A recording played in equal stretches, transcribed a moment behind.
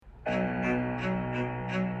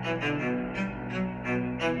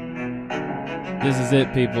This is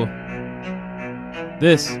it, people.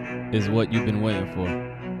 This is what you've been waiting for.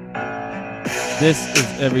 This is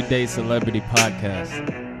Everyday Celebrity Podcast.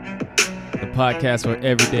 The podcast for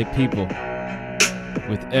everyday people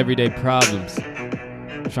with everyday problems,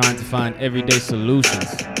 trying to find everyday solutions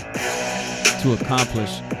to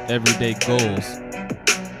accomplish everyday goals.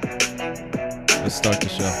 Let's start the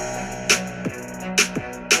show.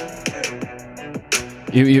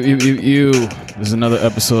 This is another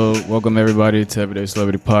episode. Welcome everybody to Everyday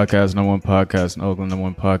Celebrity Podcast, number one podcast in Oakland, number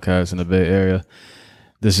one podcast in the Bay Area.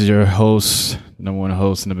 This is your host, number one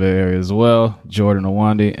host in the Bay Area as well, Jordan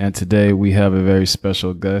Owandi, and today we have a very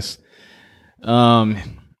special guest.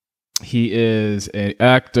 He is an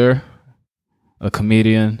actor, a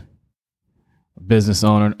comedian, a business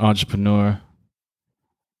owner, entrepreneur,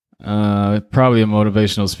 probably a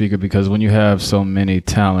motivational speaker, because when you have so many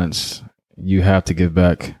talents, you have to give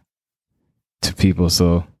back to people.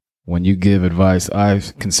 So when you give advice, I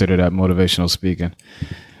consider that motivational speaking.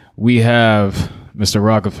 We have Mr.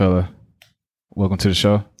 Rockefeller. Welcome to the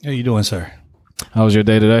show. How you doing, sir? How was your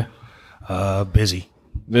day today? Busy.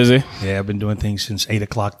 Busy? Yeah, I've been doing things since 8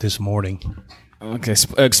 o'clock this morning. Okay,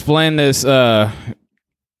 explain this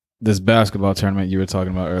this basketball tournament you were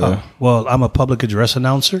talking about earlier. Well, I'm a public address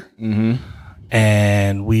announcer, and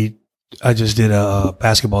I just did a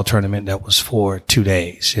basketball tournament that was for 2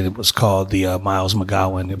 days, and it was called the Miles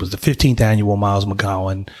McGowan. It was the 15th annual Miles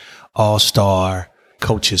McGowan All-Star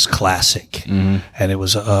Coaches Classic, and it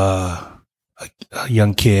was a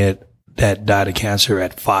young kid that died of cancer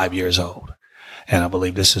at 5 years old. And I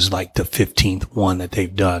believe this is like the 15th one that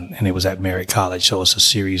they've done. And it was at Merritt College. So it's a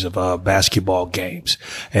series of basketball games.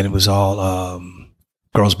 And it was all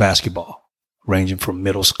girls basketball, ranging from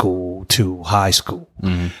middle school to high school.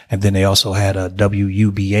 And then they also had a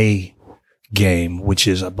WUBA game, which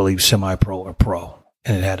is, I believe, semi-pro or pro.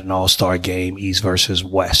 And it had an all-star game, East versus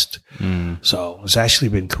West. So it's actually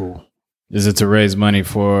been cool. Is it to raise money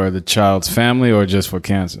for the child's family or just for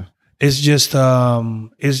cancer? It's just,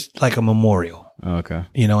 it's like a memorial. Okay.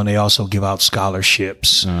 You know, and they also give out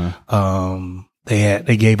scholarships.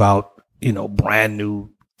 They gave out, brand new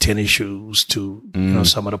tennis shoes to,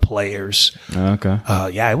 some of the players. Okay.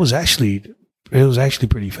 Yeah, it was actually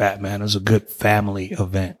pretty fat, man. It was a good family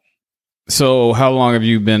event. So how long have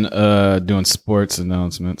you been doing sports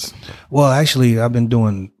announcements? Well, actually, I've been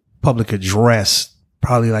doing public address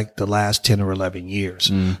probably like the last 10 or 11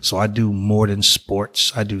 years. So I do more than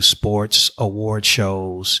sports. I do sports, award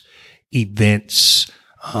shows, events.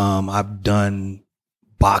 I've done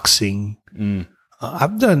boxing.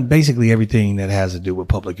 I've done basically everything that has to do with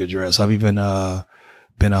public address. I've even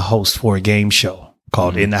been a host for a game show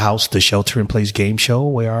called In the House, the Shelter in Place game show,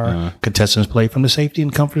 where our contestants play from the safety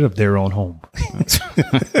and comfort of their own home.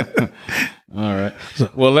 All right.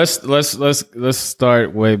 Well, let's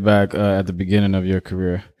start way back at the beginning of your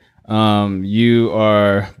career. You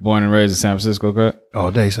are born and raised in San Francisco, correct?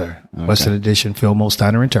 All day, sir. Okay. Western Addition, Fillmore,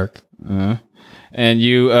 Steiner, and Turk. And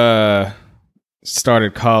you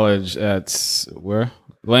started college at where?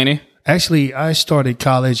 Laney? Actually, I started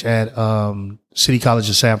college at City College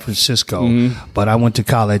of San Francisco, but I went to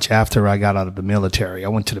college after I got out of the military. I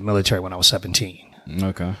went to the military when I was 17.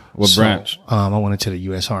 Okay. What branch? I went into the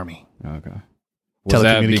U.S. Army. Okay. Was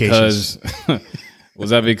that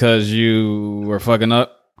because you were fucking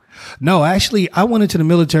up? No, actually, I went into the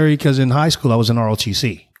military because in high school I was in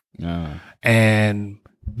ROTC. And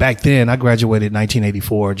back then I graduated in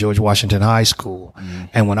 1984, George Washington High School.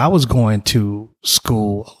 And when I was going to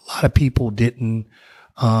school, a lot of people didn't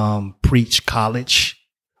preach college.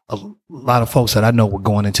 A lot of folks that I know were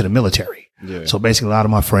going into the military. Yeah. So basically a lot of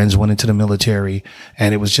my friends went into the military,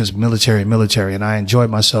 and it was just military. And I enjoyed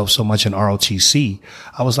myself so much in ROTC.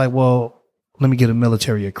 I was like, well, let me get a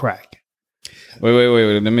military a crack.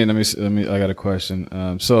 Wait. Let me. I got a question.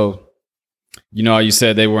 So, how you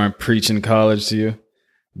said they weren't preaching college to you.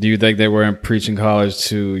 Do you think they weren't preaching college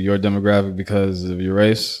to your demographic because of your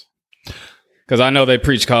race? Because I know they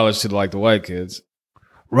preach college to like the white kids.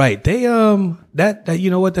 Right. They that you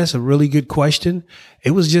know what? That's a really good question.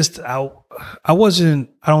 It was just I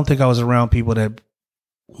don't think I was around people that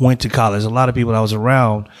went to college. A lot of people I was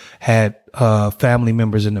around had family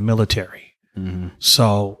members in the military.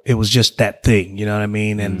 So it was just that thing, you know what I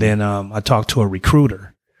mean? And then I talked to a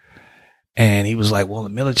recruiter, and he was like, well, the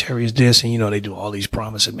military is this, and they do all these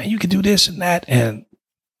promises, man, you can do this and that. And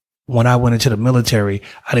when I went into the military,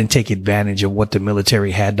 I didn't take advantage of what the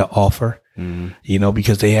military had to offer,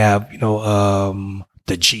 because they have,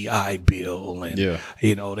 the GI Bill, and,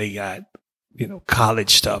 they got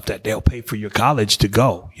college stuff that they'll pay for your college to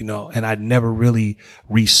go, and I never really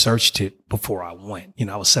researched it before I went.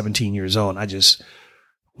 I was 17 years old and I just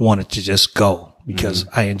wanted to just go because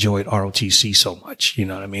I enjoyed ROTC so much, you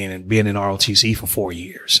know what I mean? And being in ROTC for 4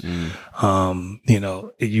 years,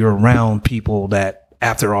 you're around people that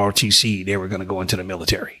after ROTC, they were going to go into the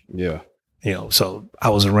military. Yeah. So I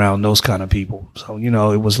was around those kind of people. So,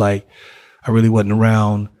 it was like, I really wasn't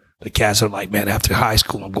around the cats that are like, man, after high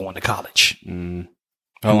school, I'm going to college.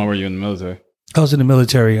 How long were you in the military? I was in the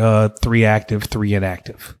military, 3 active, 3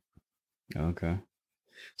 inactive. Okay.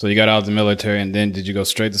 So you got out of the military and then did you go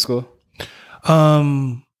straight to school?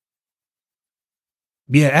 Yeah,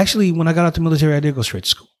 actually, when I got out the military, I did go straight to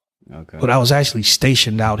school. Okay. But I was actually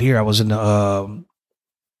stationed out here. I was in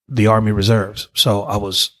the Army Reserves. So I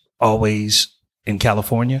was always in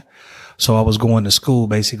California. So I was going to school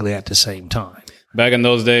basically at the same time. Back in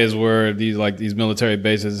those days, were these military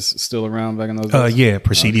bases still around back in those days? Yeah,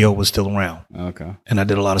 Presidio was still around. Okay. And I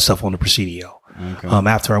did a lot of stuff on the Presidio. Okay.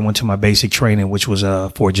 After I went to my basic training, which was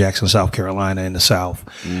Fort Jackson, South Carolina in the South,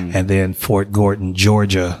 and then Fort Gordon,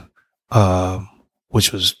 Georgia,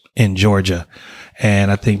 which was in Georgia.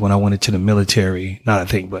 And I think when I went into the military,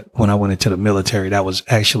 when I went into the military, that was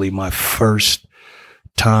actually my first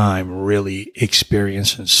time really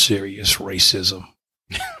experiencing serious racism.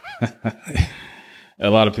 A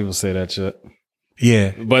lot of people say that shit.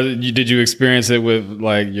 Yeah. But did you experience it with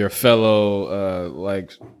like your fellow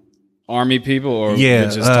like Army people, or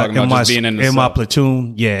just talking about just being in my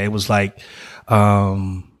platoon? Yeah, it was like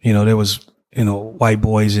there was white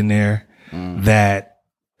boys in there that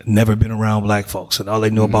never been around black folks, and all they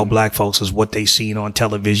knew about black folks is what they seen on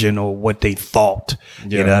television or what they thought.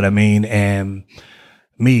 Yeah. You know what I mean? And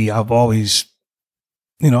me, I've always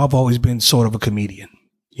been sort of a comedian,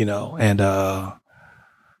 and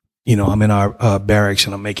I'm in our barracks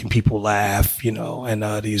and I'm making people laugh,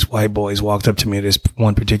 and these white boys walked up to me. This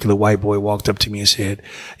one particular white boy walked up to me and said,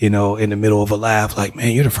 in the middle of a laugh, like,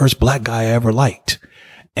 man, you're the first black guy I ever liked.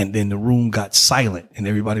 And then the room got silent and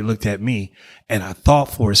everybody looked at me, and I thought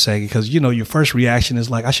for a second, because, your first reaction is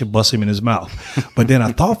like, I should bust him in his mouth. But then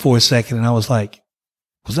I thought for a second and I was like,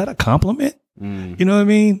 was that a compliment? You know what I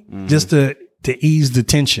mean? Just to ease the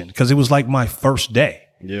tension, because it was like my first day.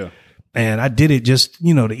 Yeah. And I did it just,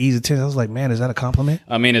 to ease the tension. I was like, man, is that a compliment?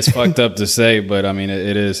 I mean, it's fucked up to say, but I mean,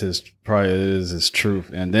 it is his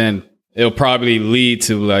truth. And then it'll probably lead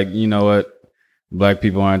to like, you know what? Black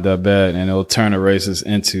people aren't that bad, and it'll turn a racist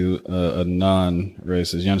into a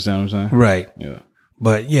non-racist. You understand what I'm saying? Right. Yeah.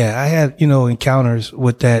 But yeah, I had, encounters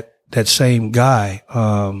with that same guy.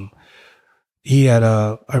 He had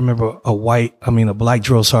I remember a black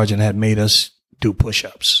drill sergeant had made us do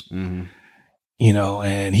push-ups, and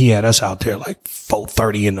he had us out there like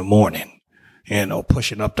 4:30 in the morning,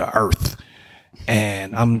 pushing up the earth.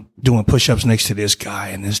 And I'm doing push-ups next to this guy,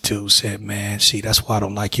 and this dude said, man, see, that's why I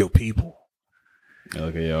don't like your people.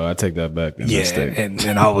 Okay, yo, I take that back. Yeah,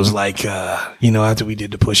 and I was like, after we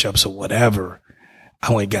did the push-ups or whatever,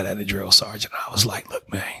 I went and got at the drill sergeant. I was like, look,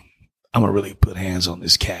 man, I'm going to really put hands on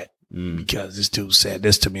this cat because this dude said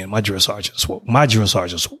this to me, and my drill sergeant's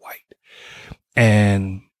white.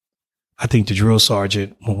 And I think the drill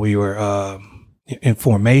sergeant, when we were in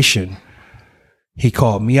formation, he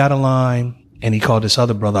called me out of line, and he called this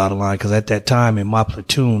other brother out of line, because at that time in my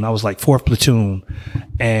platoon, I was like 4th platoon,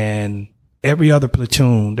 and every other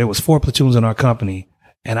platoon, there was 4 platoons in our company,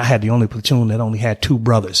 and I had the only platoon that only had 2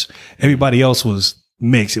 brothers. Everybody else was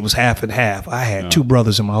mixed. It was half and half. I had 2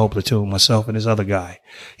 brothers in my whole platoon, myself and this other guy.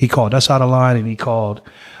 He called us out of line, and he called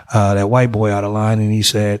that white boy out of line, and he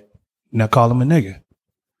said, now call him a nigga.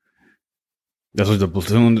 That's what the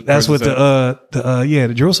platoon. That's what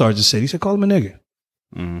the drill sergeant said. He said, call him a nigga.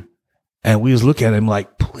 And we was looking at him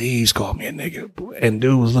like, please call me a nigga. And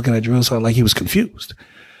dude was looking at drill sergeant like he was confused.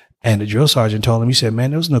 And the drill sergeant told him, he said,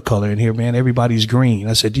 man, there's no color in here, man. Everybody's green.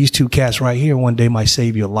 I said, these 2 cats right here one day might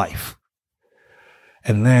save your life.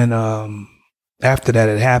 And then after that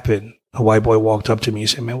had happened, a white boy walked up to me and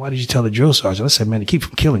said, man, why did you tell the drill sergeant? I said, man, to keep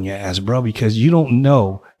from killing your ass, bro, because you don't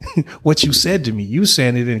know what you said to me. You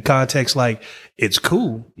saying it in context like it's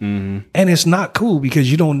cool. And it's not cool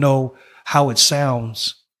because you don't know how it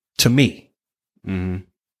sounds to me. And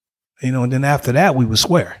then after that, we would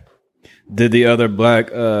swear. Did the other black,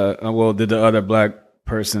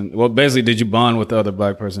 person, basically, did you bond with the other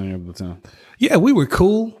black person in your platoon? Yeah, we were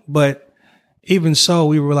cool, but even so,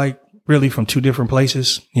 we were like really from 2 different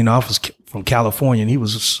places. I was from California, and he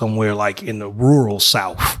was somewhere like in the rural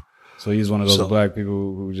South. So he's one of those black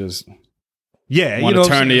people who just want to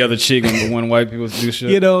turn the other cheek when white people do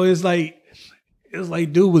shit. It's like, It was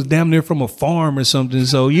like dude was damn near from a farm or something.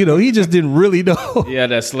 So, he just didn't really know. He had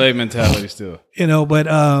that slave mentality still. But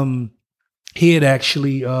he had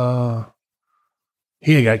actually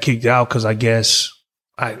he had got kicked out because I guess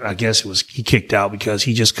it was he kicked out because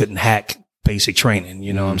he just couldn't hack basic training.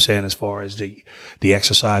 You know what I'm saying? As far as the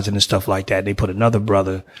exercise and stuff like that, they put another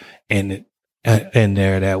brother in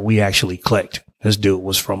there that we actually clicked. This dude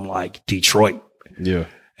was from like Detroit. Yeah.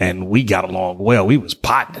 And we got along well. We was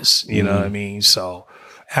partners, you know what I mean? So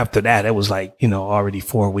after that, it was like, already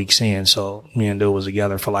 4 weeks in. So me and dude was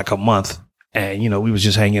together for like a month and, we was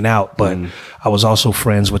just hanging out. But I was also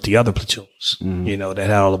friends with the other platoons, that had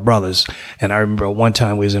all the brothers. And I remember one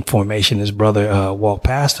time we was in formation, his brother walked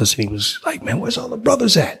past us and he was like, man, where's all the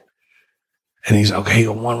brothers at? And he's like, okay,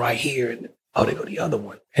 one right here. And they go the other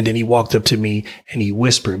one. And then he walked up to me and he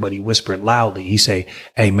whispered, but he whispered loudly. He say,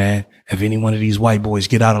 hey man, if any one of these white boys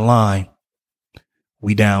get out of line,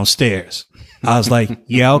 we downstairs. I was like,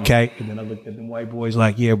 yeah, okay. And then I looked at them white boys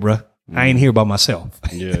like, yeah, bruh, I ain't here by myself.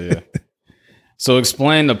 Yeah. So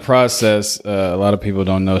explain the process. A lot of people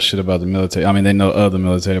don't know shit about the military. I mean, they know of the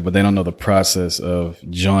military, but they don't know the process of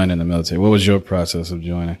joining the military. What was your process of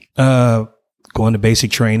joining? Going to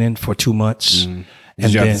basic training for 2 months.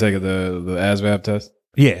 Did you have to take the ASVAB test?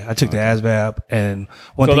 Yeah, I took the ASVAB, and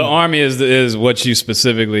the Army is what you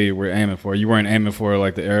specifically were aiming for. You weren't aiming for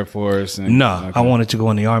like the Air Force. No, okay. I wanted to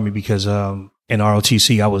go in the Army because in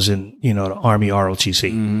ROTC I was in the Army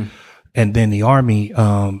ROTC, and then the Army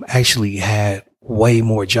actually had way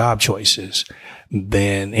more job choices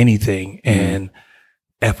than anything, and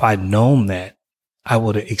if I'd known that, I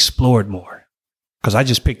would have explored more. Because I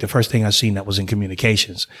just picked the first thing I seen that was in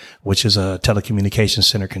communications, which is a telecommunications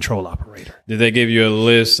center control operator. Did they give you a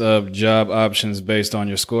list of job options based on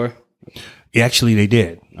your score? Actually, they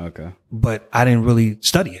did. Okay. But I didn't really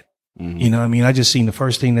study it. You know what I mean? I just seen the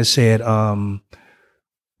first thing that said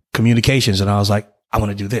communications, and I was like, I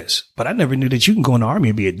want to do this. But I never knew that you can go in the Army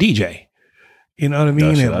and be a DJ. You know what I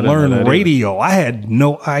mean? And learn radio. I had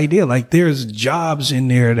no idea. Like there's jobs in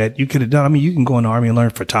there that you could have done. I mean, you can go in the Army and learn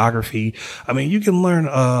photography. I mean, you can learn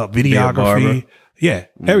videography. Yeah,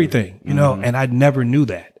 everything, and I never knew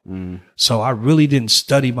that. So I really didn't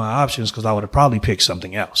study my options because I would have probably picked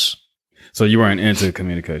something else. So you weren't into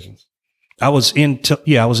communications? I was in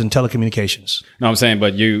telecommunications. No, I'm saying,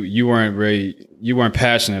 but you weren't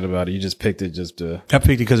passionate about it. You just picked it I picked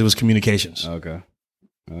it because it was communications. Okay.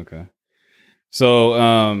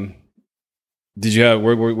 So, did you have,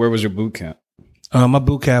 where was your boot camp? My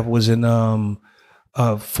boot camp was in,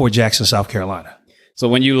 Fort Jackson, South Carolina. So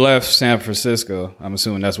when you left San Francisco, I'm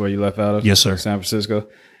assuming that's where you left out of? Yes, sir. San Francisco.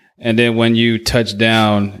 And then when you touched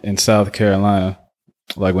down in South Carolina,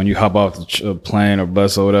 like when you hop off the plane or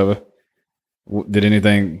bus or whatever, did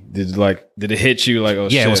it hit you like, oh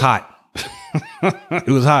shit? Yeah, it was hot. It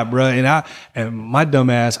was hot, bro. And my dumb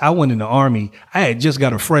ass, I went in the Army. I had just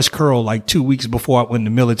got a fresh curl like 2 weeks before I went in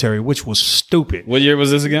the military, which was stupid. What year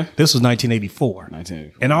was this again? This was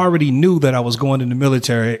 1984. And I already knew that I was going in the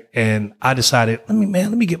military, and I decided, let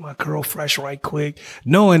me get my curl fresh right quick,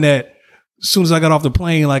 knowing that as soon as I got off the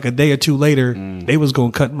plane, like a day or two later, they was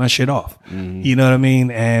going to cut my shit off. You know what I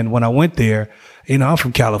mean? And when I went there, I'm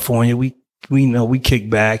from California. We kick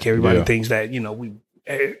back. Everybody thinks that, we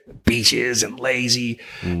beaches and lazy.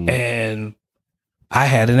 And I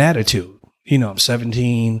had an attitude. I'm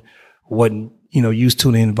 17, wasn't, used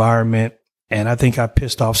to the environment. And I think I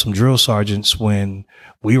pissed off some drill sergeants when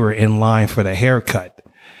we were in line for the haircut.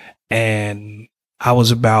 And I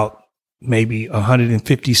was about maybe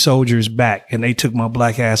 150 soldiers back, and they took my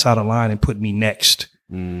black ass out of line and put me next.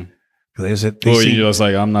 You just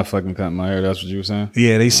like, I'm not fucking cutting my hair. That's what you were saying?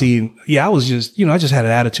 Yeah, I was just, I just had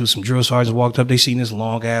an attitude. Some drill sergeants walked up, they seen this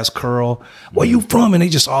long ass curl. Where you from? And they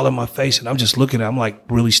just all in my face, and I'm just looking at them, like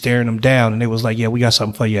really staring them down. And they was like, yeah, we got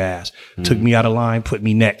something for your ass. Took me out of line, put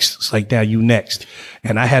me next. It's like, now you next.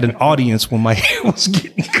 And I had an audience when my hair was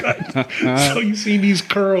getting cut. So you see these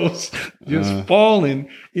curls just falling,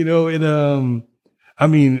 and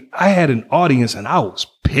I had an audience and I was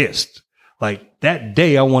pissed. Like that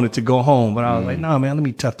day I wanted to go home, but I was like, nah, man, let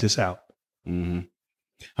me tough this out.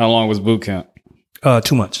 How long was boot camp?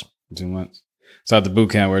 2 months. 2 months. So after boot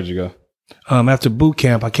camp, where'd you go? After boot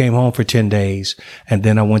camp, I came home for 10 days, and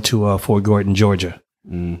then I went to Fort Gordon, Georgia,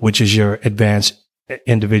 which is your advanced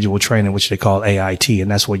individual training, which they call AIT, and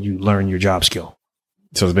that's where you learn your job skill.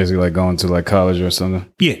 So it's basically like going to like college or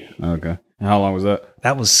something? Yeah. Okay. And how long was that?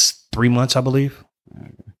 That was 3 months, I believe.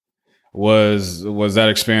 Okay. Was that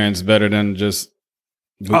experience better than just?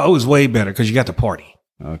 Oh, it was way better because you got to party.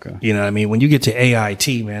 Okay. You know what I mean? When you get to AIT,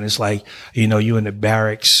 man, it's like, you know, you in the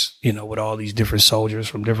barracks, you know, with all these different soldiers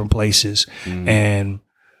from different places. And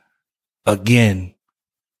again,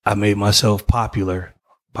 I made myself popular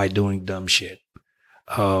by doing dumb shit.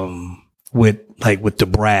 With the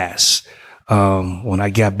brass. When I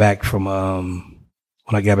got back from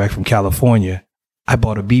California, I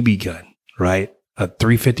bought a BB gun, right? A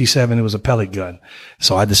 357. It was a pellet gun.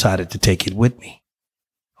 So I decided to take it with me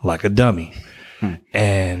like a dummy.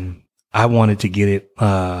 And I wanted to get it,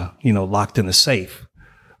 locked in a safe.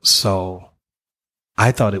 So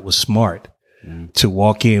I thought it was smart to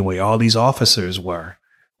walk in where all these officers were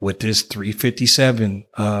with this 357,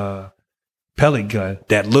 pellet gun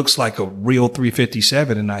that looks like a real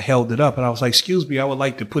 357. And I held it up and I was like, excuse me, I would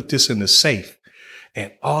like to put this in the safe.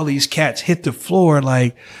 And all these cats hit the floor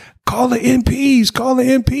like, call the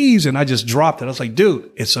MPs. And I just dropped it. I was like, dude,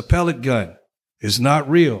 it's a pellet gun. It's not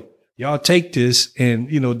real. Y'all take this and,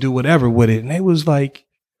 do whatever with it. And they was like,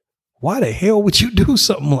 why the hell would you do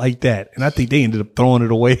something like that? And I think they ended up throwing it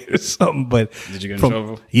away or something. But did you get in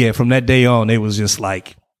trouble? Yeah, from that day on, they was just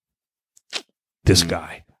like, this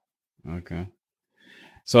guy. Okay.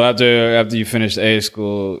 So after you finished A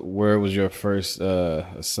school, where was your first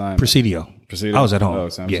assignment? Presidio. I was at home. Oh,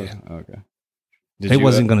 yeah. Okay. They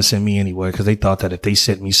wasn't going to send me anywhere because they thought that if they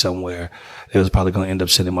sent me somewhere, they was probably going to end up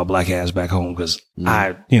sending my black ass back home because you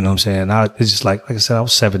know what I'm saying? It's just like I said, I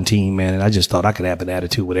was 17, man, and I just thought I could have an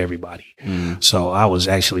attitude with everybody. So I was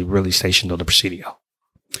actually really stationed on the Presidio.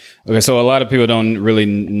 Okay, so a lot of people don't really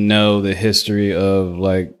know the history of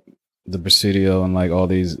like the Presidio and like all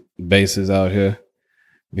these bases out here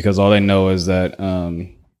because all they know is that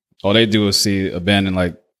all they do is see abandoned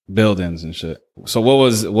like buildings and shit. So what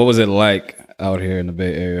was it like out here in the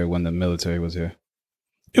Bay Area when the military was here?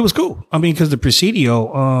 It was cool. I mean, because the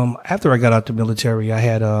Presidio, after I got out the military, I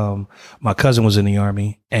had my cousin was in the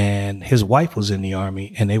Army and his wife was in the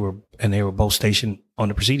Army, and they were both stationed on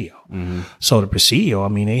the Presidio. So the Presidio, I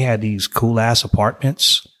mean, they had these cool ass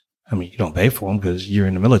apartments. I mean, you don't pay for them because you're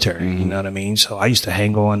in the military. You know what I mean? So I used to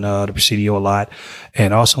hang on the Presidio a lot.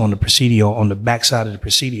 And also on the Presidio, on the backside of the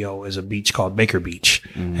Presidio is a beach called Baker Beach.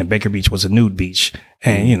 And Baker Beach was a nude beach.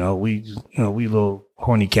 And, we little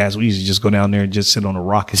horny cats, we used to just go down there and just sit on a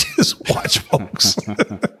rock and just watch folks.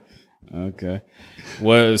 Okay.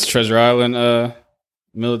 Was Treasure Island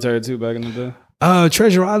military too back in the day?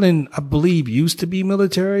 Treasure Island, I believe, used to be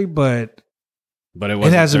military, but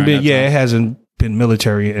it hasn't been. Yeah, it hasn't been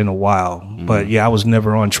military in a while. But yeah, I was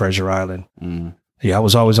never on Treasure Island. Yeah, I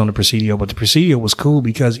was always on the Presidio. But the Presidio was cool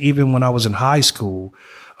because even when I was in high school,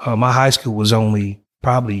 my high school was only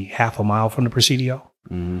probably half a mile from the Presidio.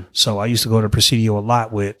 So I used to go to the Presidio a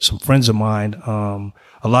lot with some friends of mine.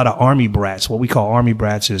 A lot of Army brats. What we call Army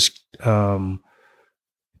brats is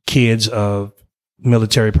kids of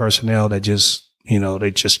military personnel that just,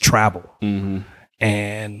 they just travel.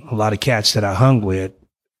 And a lot of cats that I hung with,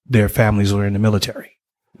 their families were in the military.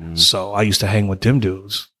 So I used to hang with them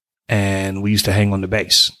dudes, and we used to hang on the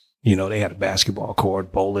base. They had a basketball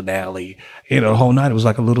court, bowling alley, the whole night. It was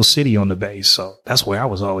like a little city on the base. So that's where I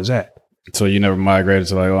was always at. So you never migrated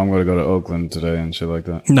to like, I'm going to go to Oakland today and shit like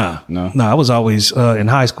that? No. I was always, in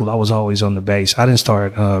high school, I was always on the base. I didn't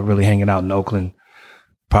start really hanging out in Oakland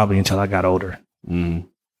probably until I got older.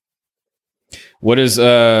 What is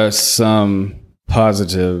some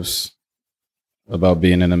positives about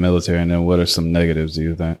being in the military, and then what are some negatives, do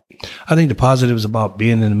you think? I think the positives about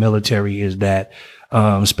being in the military is that,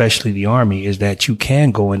 especially the Army, is that you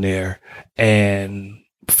can go in there and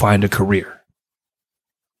find a career.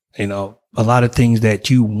 A lot of things that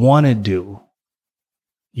you want to do,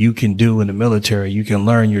 you can do in the military. You can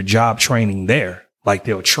learn your job training there. Like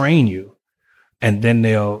they'll train you and then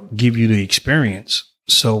they'll give you the experience.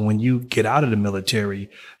 So when you get out of the military,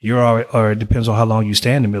 or it depends on how long you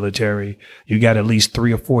stay in the military, you got at least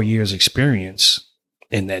 3 or 4 years experience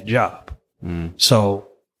in that job. So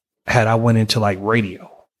had I went into like radio,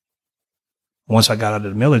 once I got out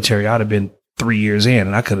of the military, I'd have been 3 years in,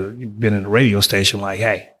 and I could have been in a radio station like,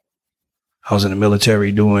 hey, I was in the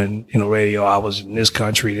military doing, radio. I was in this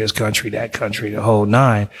country, that country, the whole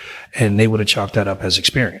nine. And they would have chalked that up as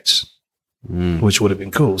experience, which would have been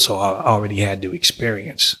cool. So I already had the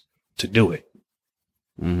experience to do it.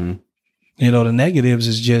 The negatives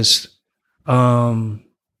is just,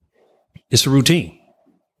 it's a routine.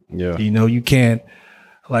 Yeah. You can't,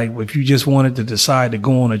 like, if you just wanted to decide to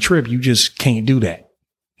go on a trip, you just can't do that.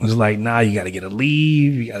 It's like, you got to get a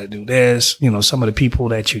leave. You got to do this. Some of the people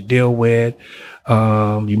that you deal with,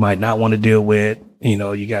 you might not want to deal with.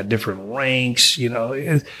 You got different ranks.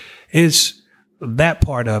 It's that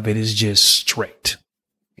part of it is just strict.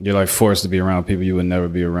 You're like forced to be around people you would never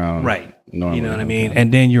be around. Right. Normally. You know what I mean?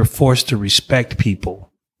 And then you're forced to respect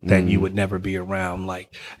people that you would never be around.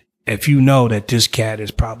 Like, if you know that this cat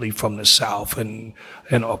is probably from the South and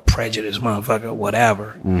a prejudiced motherfucker,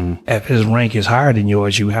 whatever, if his rank is higher than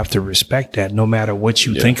yours, you have to respect that no matter what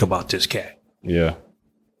you think about this cat. Yeah.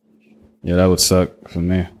 Yeah, that would suck for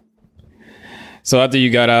me. So after you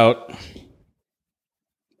got out,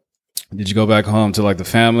 did you go back home to like the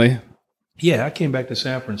family? Yeah, I came back to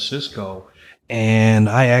San Francisco and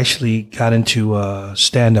I actually got into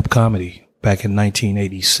stand-up comedy back in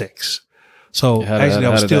 1986. So actually, I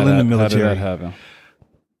was still in the military. How did that happen?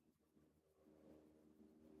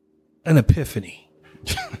 An epiphany.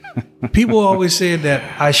 People always said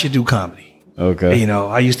that I should do comedy. Okay. You know,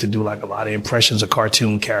 I used to do like a lot of impressions of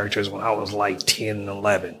cartoon characters when I was like 10 and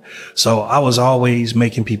 11. So I was always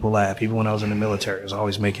making people laugh. Even when I was in the military, I was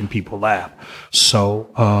always making people laugh. So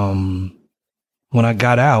when I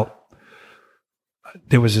got out,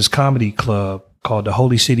 there was this comedy club called the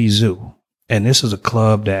Holy City Zoo. And this is a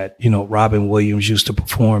club that, you know, Robin Williams used to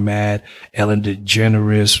perform at, Ellen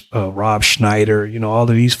DeGeneres, Rob Schneider, you know, all of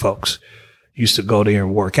these folks used to go there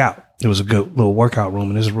and work out. It was a good little workout room,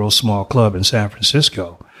 and it's a real small club in San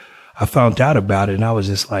Francisco. I found out about it, and I was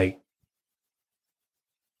just like,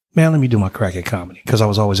 man, let me do my crack at comedy, because I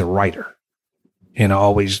was always a writer. And I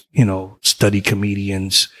always, you know, study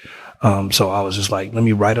comedians. So I was just like, let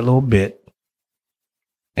me write a little bit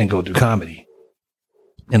and go do comedy.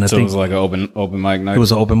 And I think it was like an open mic night? It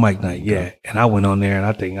was an open mic night, yeah. And I went on there, and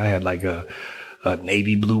I think I had like a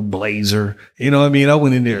navy blue blazer. You know what I mean? I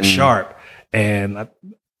went in there sharp, and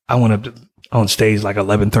I went up on stage like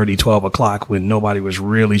 11:30, 12 o'clock when nobody was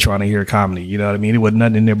really trying to hear comedy. You know what I mean? It was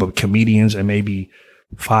nothing in there but comedians and maybe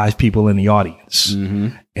 5 people in the audience.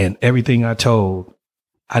 And everything I told,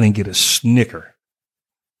 I didn't get a snicker.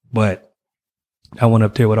 But I went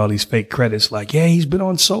up there with all these fake credits like, yeah, he's been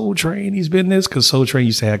on Soul Train. He's been this, because Soul Train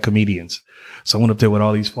used to have comedians. So I went up there with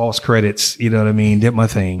all these false credits, you know what I mean? Did my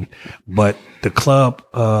thing. But the club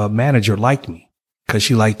manager liked me, because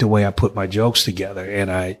she liked the way I put my jokes together,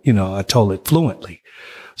 and I told it fluently.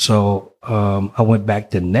 So I went back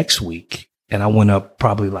the next week, and I went up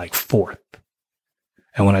probably like 4th.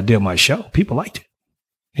 And when I did my show, people liked it.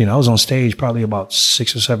 You know, I was on stage probably about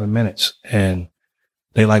 6 or 7 minutes, and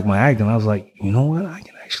they liked my acting. I was like, you know what? I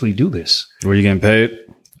can actually do this. Were you getting paid?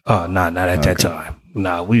 Not at that time.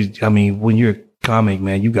 When you're a comic,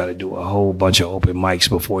 man, you got to do a whole bunch of open mics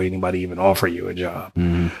before anybody even offer you a job.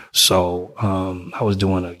 So I was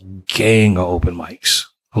doing a gang of open mics,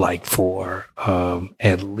 like for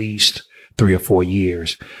at least 3 or 4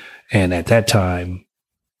 years. And at that time,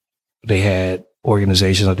 they had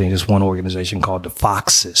organizations. I think there's one organization called the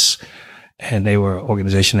Foxes, and they were an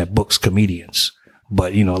organization that books comedians.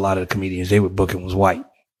 But, you know, a lot of the comedians they were booking was white.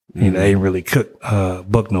 You know, they didn't really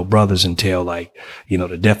book no brothers until like, you know,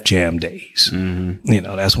 the Def Jam days. You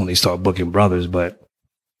know, that's when they started booking brothers. But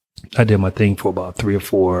I did my thing for about 3 or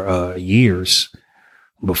 4 years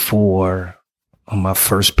before my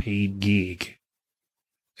first paid gig.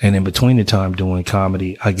 And in between the time doing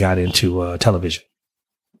comedy, I got into television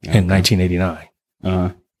in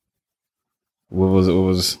 1989. What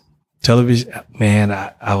was television? Man,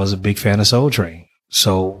 I was a big fan of Soul Train.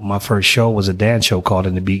 So my first show was a dance show called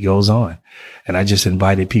And the Beat Goes On. And I just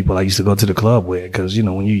invited people I used to go to the club with, because, you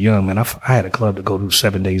know, when you're young, man, I had a club to go to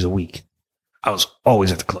 7 days a week. I was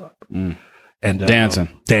always at the club. And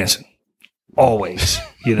dancing. Always.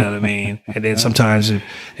 You know what I mean? And then sometimes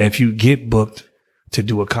if you get booked to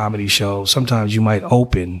do a comedy show, sometimes you might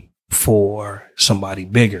open for somebody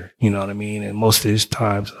bigger. You know what I mean? And most of these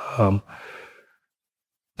times,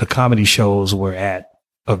 the comedy shows were at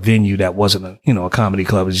a venue that wasn't a comedy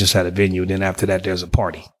club. It's just at a venue. Then after that, there's a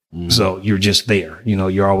party. So you're just there, you know,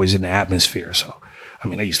 you're always in the atmosphere. So, I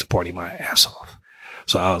mean, I used to party my ass off.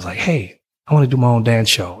 So I was like, hey, I want to do my own dance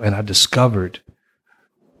show. And I discovered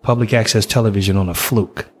public access television on a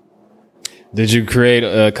fluke. Did you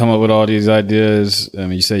come up with all these ideas? I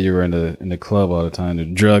mean, you say you were in the club all the time.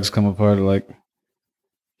 Did drugs come apart, like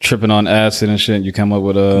tripping on acid and shit? You come up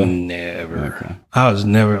with Never. Okay. I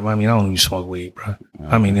don't even smoke weed, bro. Okay.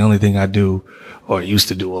 I mean, the only thing I do or used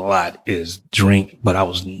to do a lot is drink, but I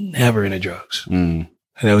was never into drugs. And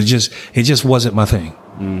it just wasn't my thing.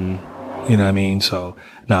 You know what I mean? So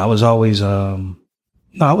no, I was always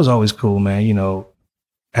cool, man. You know,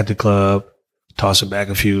 at the club, tossing back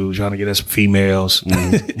a few, trying to get us some females.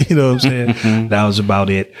 You know what I'm saying? That was about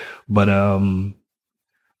it. But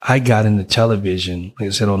I got into television, like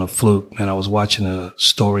I said, on a fluke, and I was watching a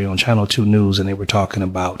story on Channel 2 News, and they were talking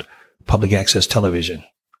about public access television.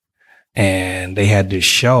 And they had this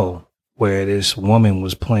show where this woman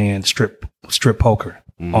was playing strip poker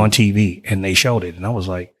on TV, and they showed it, and I was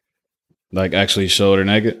like actually showed her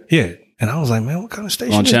naked? Yeah. And I was like, man, what kind of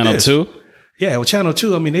station on is Channel this? 2? Yeah, well, Channel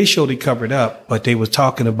 2, I mean, they showed it covered up, but they was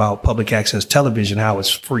talking about public access television, how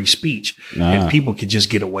it's free speech, and people could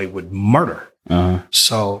just get away with murder.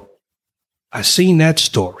 So I seen that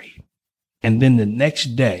story. And then the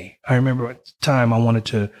next day, I remember at the time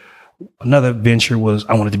another venture was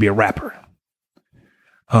I wanted to be a rapper.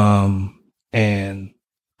 And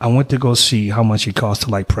I went to go see how much it cost to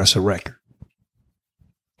like press a record.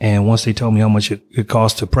 And once they told me how much it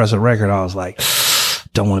cost to press a record, I was like,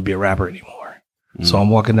 don't want to be a rapper anymore. So I'm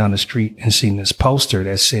walking down the street and seeing this poster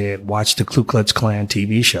that said, watch the Ku Klux Klan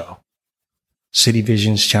TV show, City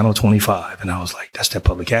Vision's Channel 25. And I was like, that's that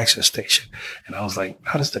public access station. And I was like,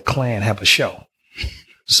 how does the Klan have a show?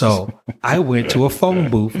 So I went to a phone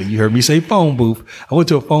booth, and you heard me say phone booth. I went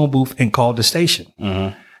to a phone booth and called the station.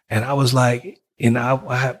 And I was like, and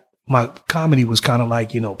my comedy was kind of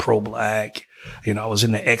like, pro-black. I was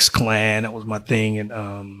in the X-Clan. That was my thing.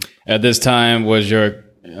 And at this time, was your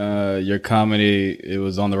comedy, it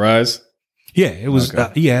was on the rise? Yeah, it was.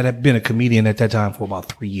 Okay. I'd been a comedian at that time for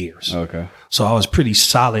about 3 years. Okay. So I was pretty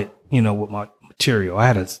solid, with my material. I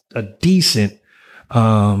had a decent,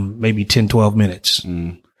 maybe 10, 12 minutes.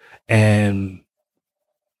 And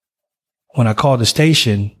when I called the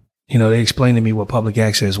station, they explained to me what public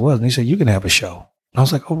access was. And they said, you can have a show. And I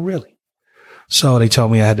was like, oh, really? So they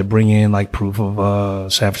told me I had to bring in like proof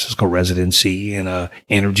of San Francisco residency and a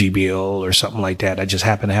energy bill or something like that. I just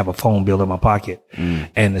happened to have a phone bill in my pocket,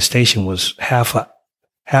 and the station was half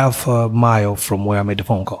a mile from where I made the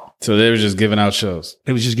phone call. So they were just giving out shows.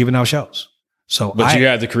 They was just giving out shows. But you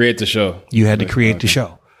had to create the show. You had to create the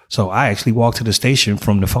show. So I actually walked to the station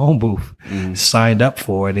from the phone booth, signed up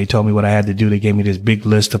for it. They told me what I had to do. They gave me this big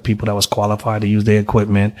list of people that was qualified to use their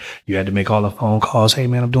equipment. You had to make all the phone calls. Hey,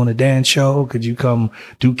 man, I'm doing a dance show. Could you come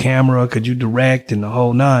do camera? Could you direct? And the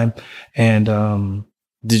whole nine. And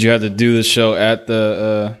did you have to do the show at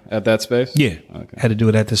that space? Yeah. Okay. Had to do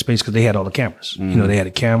it at the space because they had all the cameras. They had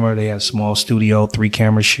a camera. They had a small studio,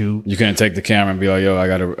 3-camera shoot. You couldn't take the camera and be like, "Yo, I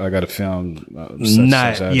gotta film."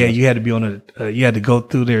 You had to be on you had to go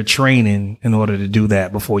through their training in order to do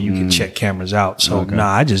that before you could check cameras out. So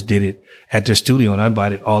I just did it at their studio, and I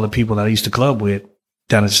invited all the people that I used to club with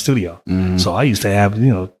down at the studio. So I used to have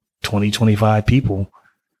 20, 25 people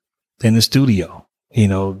in the studio.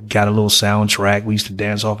 Got a little soundtrack. We used to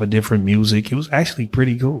dance off of different music. It was actually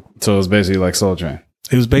pretty cool. So it was basically like Soul Train.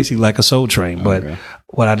 It was basically like a Soul Train. But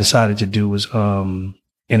what I decided to do was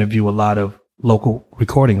interview a lot of local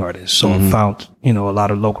recording artists. So I found, a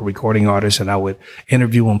lot of local recording artists, and I would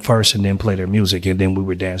interview them first and then play their music, and then we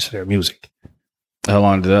would dance to their music. How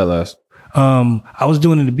long did that last? I was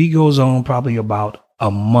doing it in the Beat Goes On probably about a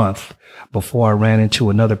month before I ran into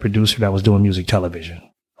another producer that was doing music television.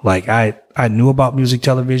 Like I knew about music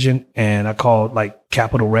television, and I called like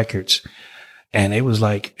Capitol Records, and they was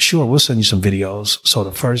like, sure, we'll send you some videos. So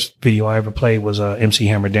the first video I ever played was MC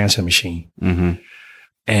Hammer Dancing Machine.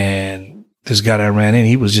 And this guy that I ran in,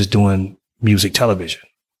 he was just doing music television.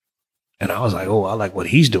 And I was like, oh, I like what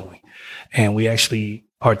he's doing. And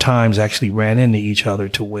our times actually ran into each other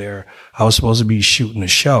to where I was supposed to be shooting a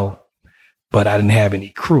show, but I didn't have any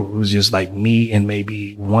crew. It was just like me and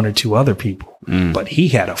maybe one or two other people. But he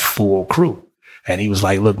had a full crew. And he was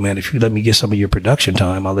like, look, man, if you let me get some of your production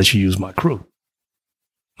time, I'll let you use my crew.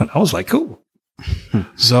 And I was like, cool.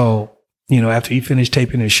 So, after he finished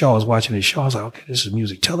taping his show, I was watching his show. I was like, okay, this is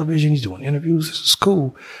music television. He's doing interviews. This is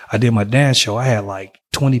cool. I did my dance show. I had like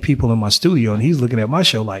 20 people in my studio, and he's looking at my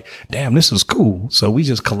show like, damn, this is cool. So we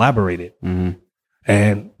just collaborated.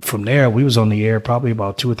 And from there, we was on the air probably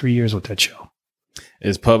about 2 or 3 years with that show.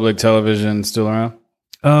 Is public television still around?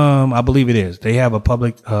 I believe it is. They have a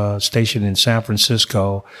public station in San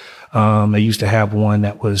Francisco. They used to have one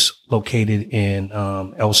that was located in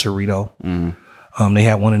El Cerrito. They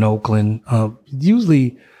had one in Oakland.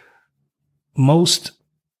 Usually most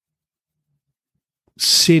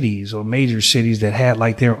cities or major cities that had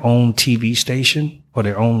like their own TV station or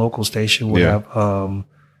their own local station would have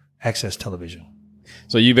access television.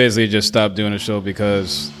 So you basically just stopped doing a show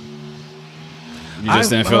because you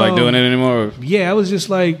just didn't feel like doing it anymore? Yeah, I was just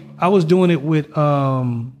like, I was doing it with,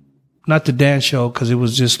 not the dance show, because it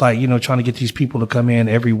was just like, trying to get these people to come in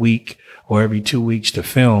every week or every 2 weeks to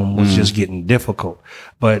film was just getting difficult.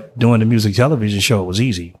 But doing the music television show was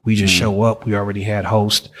easy. We just show up. We already had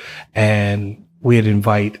hosts, and we'd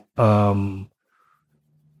invite,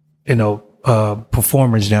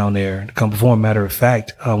 performers down there to come perform. Matter of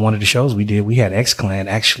fact, one of the shows we did, we had X-Clan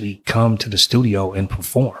actually come to the studio and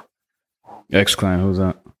perform. X-Clan, who's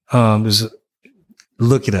that?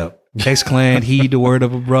 Look it up. X-Clan, Heed the Word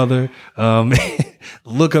of a Brother.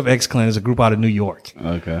 Look up X-Clan. It's a group out of New York.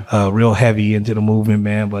 Okay. Real heavy into the movement,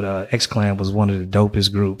 man. But X-Clan was one of the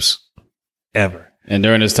dopest groups ever. And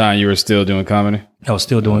during this time, you were still doing comedy? I was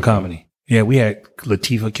still doing comedy. Yeah, we had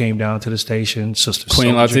Latifah came down to the station. Sister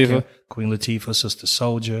Queen Soulja Latifah? Queen Latifah, Sister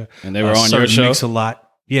Soldier. And they were on your show? Mix-a-Lot.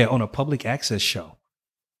 Yeah, on a public access show.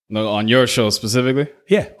 No, on your show specifically?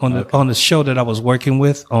 Yeah, on the show that I was working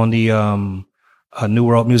with on the New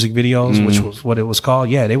World Music Videos, which was what it was called.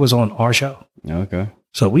 Yeah, they was on our show. Okay.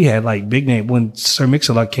 So we had like big name. When Sir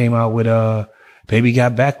Mix-a-Lot came out with Baby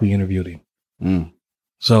Got Back, we interviewed him. Mm.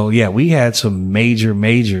 So yeah, we had some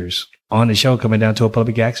majors on the show coming down to a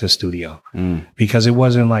public access studio because it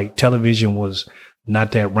wasn't like television was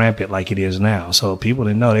not that rampant like it is now. So people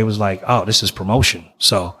didn't know. They was like, oh, this is promotion.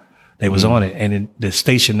 So they was on it. And the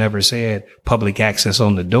station never said public access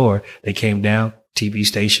on the door. They came down, TV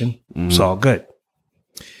station. It's all good.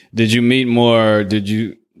 Did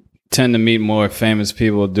you tend to meet more famous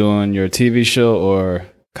people doing your TV show or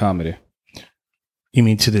comedy? You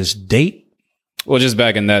mean to this date? Well, just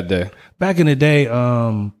back in that day. Back in the day,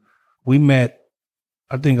 we met,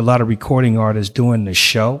 I think, a lot of recording artists doing the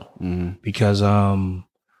show because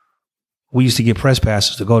we used to get press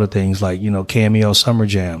passes to go to things like, Cameo Summer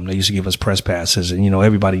Jam. They used to give us press passes and,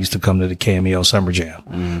 everybody used to come to the Cameo Summer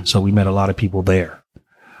Jam. So we met a lot of people there.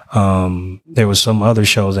 There was some other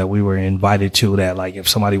shows that we were invited to that, like if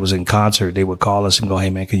somebody was in concert, they would call us and go, hey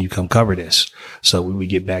man, can you come cover this? So we would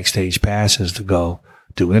get backstage passes to go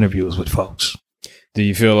do interviews with folks. Do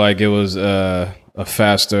you feel like it was a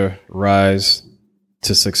faster rise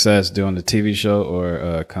to success doing the TV show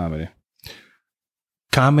or comedy?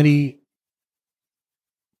 Comedy,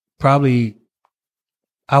 probably,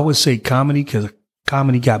 I would say comedy because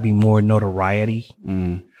comedy got me more notoriety.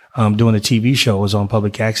 Doing the TV show was on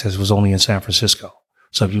public access, was only in San Francisco.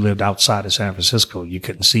 So if you lived outside of San Francisco, you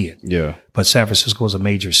couldn't see it. Yeah. But San Francisco is a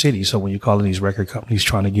major city. So when you call in these record companies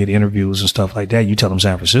trying to get interviews and stuff like that, you tell them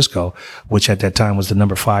San Francisco, which at that time was the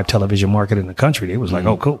number 5 television market in the country. They was like,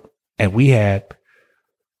 oh, cool. And we had,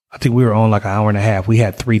 I think we were on like an hour and a half. We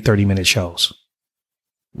had 3 30-minute shows.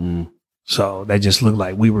 So that just looked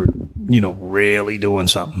like we were, really doing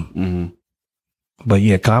something. But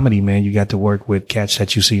yeah, comedy, man, you got to work with cats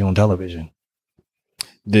that you see on television.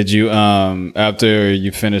 Did you, after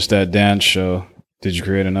you finished that dance show, did you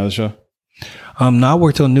create another show? No, I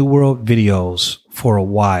worked on New World Videos for a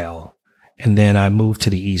while, and then I moved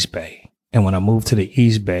to the East Bay. And when I moved to the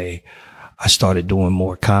East Bay, I started doing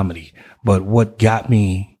more comedy. But what got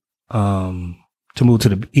me to move to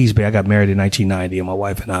the East Bay, I got married in 1990, and my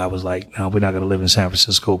wife and I was like, no, we're not going to live in San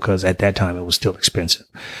Francisco because at that time it was still expensive.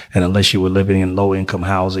 And unless you were living in low-income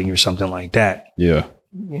housing or something like that,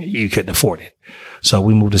 you couldn't afford it. So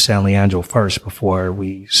we moved to San Leandro first before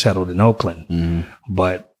we settled in Oakland.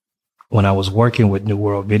 But when I was working with New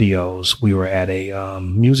World Videos, we were at a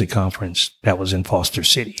music conference that was in Foster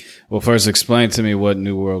City. Well, first explain to me what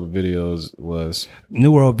New World Videos was.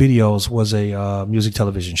 New World Videos was a music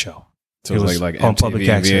television show. So it was like on MTV public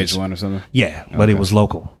access. VH1 or something? Yeah, but it was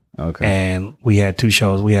local. Okay. And we had 2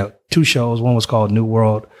 shows. We had 2 shows. One was called New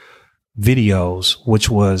World Videos,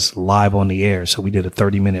 which was live on the air. So we did a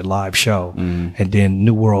 30-minute live show. And then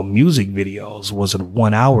New World Music Videos was a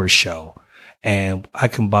 1-hour show. And I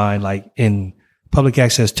combined, like in public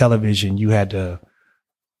access television, you had to,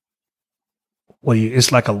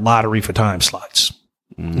 it's like a lottery for time slots.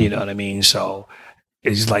 You know what I mean? So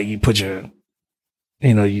it's like you put your,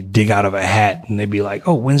 you dig out of a hat and they'd be like,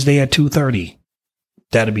 oh, Wednesday at 2:30.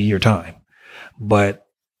 That'll be your time. But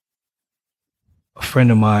a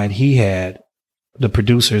friend of mine, he had the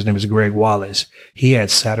producer, his name is Greg Wallace. He had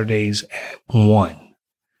Saturdays at 1.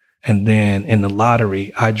 And then in the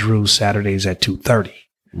lottery, I drew Saturdays at 2:30.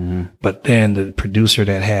 But then the producer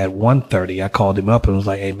that had 1:30, I called him up and was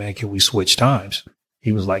like, hey man, can we switch times?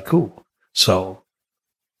 He was like, cool. So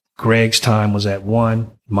Greg's time was at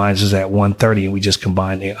 1, mine's is at 1:30, and we just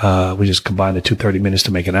combined the 2:30 minutes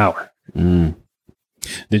to make an hour.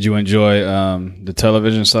 Did you enjoy the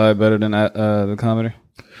television side better than the comedy?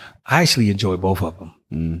 I actually enjoy both of them.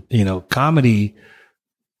 Comedy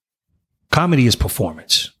is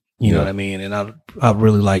performance. You know what I mean? And I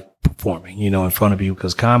really like performing, in front of you,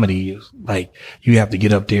 because comedy is like you have to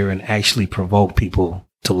get up there and actually provoke people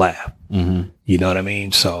to laugh. You know what I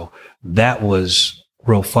mean? So that was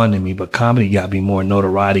real fun to me. But comedy got me more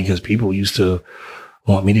notoriety because people used to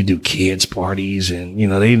want me to do kids parties, and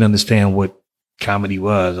they didn't understand what comedy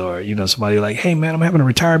was, or somebody like, hey man, I'm having a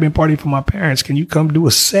retirement party for my parents, can you come do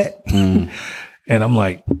a set? And I'm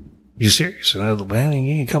like, you serious? And I was like, man,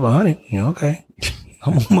 you ain't a couple of $100. Okay.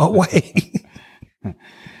 I'm on my way.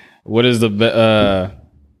 What is the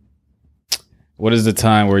what is the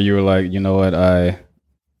time where you were like, you know what,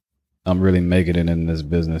 I'm really making it in this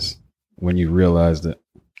business? When you realized it?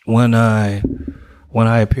 When I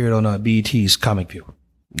appeared on BET's Comic View.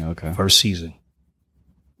 Okay. First season.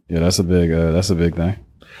 Yeah, that's a big thing.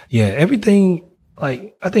 Yeah, everything,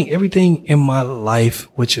 like, I think everything in my life,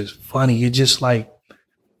 which is funny, it just like,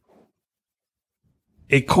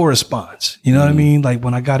 it corresponds. You know what I mean? Like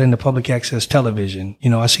when I got into public access television, you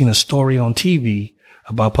know, I seen a story on TV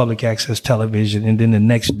about public access television. And then the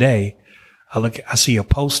next day I see a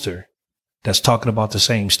poster that's talking about the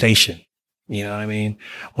same station. You know what I mean?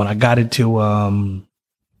 When I got into,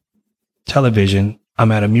 television,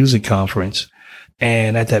 I'm at a music conference.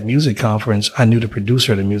 And at that music conference, I knew the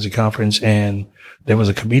producer of the music conference, and there was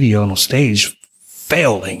a comedian on stage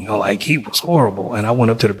failing. Like, he was horrible. And I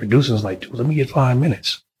went up to the producer and was like, dude, let me get 5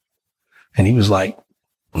 minutes. And he was like,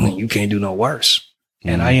 you can't do no worse.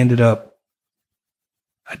 And I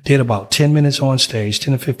did about 10 minutes on stage,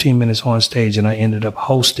 10 to 15 minutes on stage. And I ended up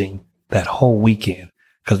hosting that whole weekend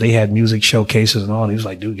because they had music showcases and all. And he was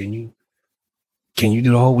like, dude, can you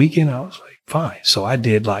do the whole weekend? I was like, fine. So I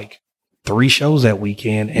did like 3 shows that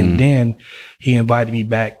weekend. And then he invited me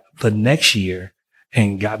back the next year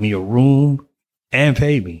and got me a room and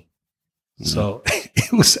paid me. So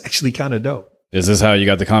it was actually kind of dope. Is this how you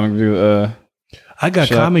got the Comic View? I got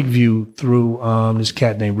Comic View through this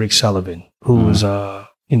cat named Rick Sullivan, who was a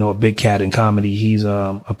big cat in comedy. He's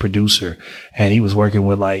a producer, and he was working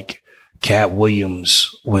with like Cat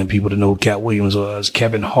Williams when people didn't know who Cat Williams was,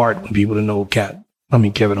 Kevin Hart when people didn't know who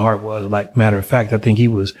Kevin Hart was. Like, matter of fact, I think he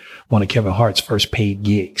was one of Kevin Hart's first paid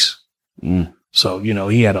gigs. So, you know,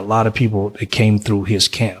 he had a lot of people that came through his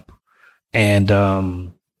camp.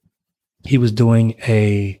 And he was doing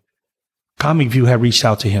Comic View had reached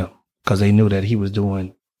out to him because they knew that he was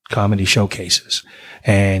doing comedy showcases.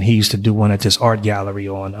 And he used to do one at this art gallery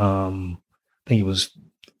on, I think it was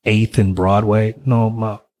 8th and Broadway.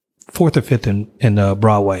 No, 4th or 5th in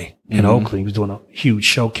Broadway in Oakland. He was doing a huge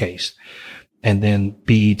showcase. And then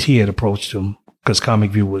BET had approached him because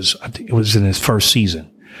Comic View I think it was in his first season.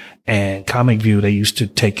 And Comic View, they used to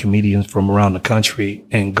take comedians from around the country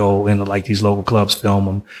and go into like these local clubs, film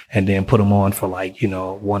them, and then put them on for like, 1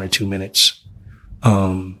 or 2 minutes,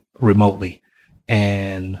 remotely.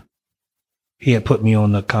 And he had put me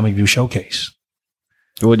on the Comic View showcase.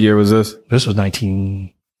 What year was this? This was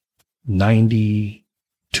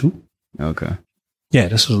 1992. Okay. Yeah,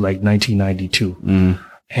 this was like 1992.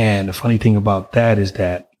 And the funny thing about that is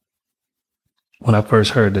that when I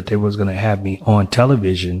first heard that they was going to have me on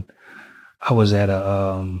television, I was at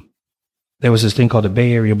there was this thing called the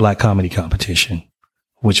Bay Area Black Comedy Competition,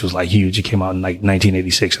 which was like huge. It came out in like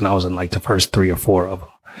 1986, and I was in like the first 3 or 4 of them.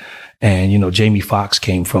 And, Jamie Foxx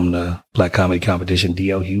came from the Black Comedy Competition.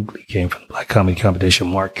 D.L. Hughley came from the Black Comedy Competition.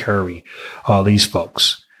 Mark Curry, all these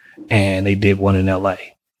folks. And they did one in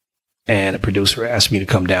L.A. And the producer asked me to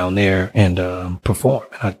come down there and perform.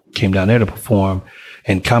 And I came down there to perform.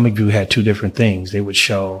 And Comic View had 2 different things. They would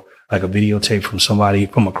show like a videotape from somebody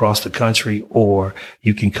from across the country, or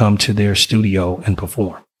you can come to their studio and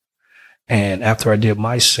perform. And after I did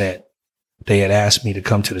my set, they had asked me to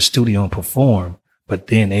come to the studio and perform, but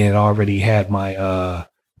then they had already had my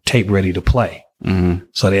tape ready to play.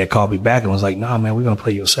 So they had called me back and was like, nah, man, we're going to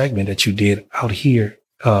play your segment that you did out here,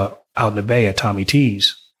 out in the Bay at Tommy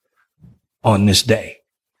T's on this day.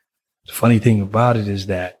 The funny thing about it is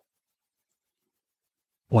that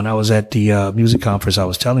when I was at the music conference I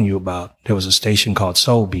was telling you about, there was a station called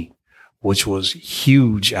Soul Beat, which was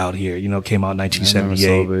huge out here. Came out in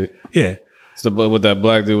 1978. Yeah. It's with that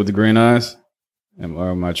black dude with the green eyes?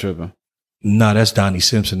 Or am I tripping? No, that's Donnie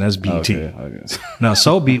Simpson. That's BT. Okay. Now,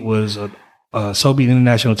 Soul Beat was Soul Beat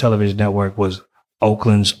International Television Network was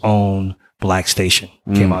Oakland's own black station.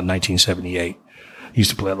 Came out in 1978.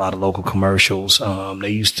 Used to play a lot of local commercials. They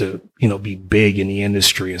used to, be big in the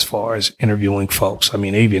industry as far as interviewing folks. I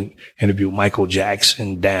mean, they even interviewed Michael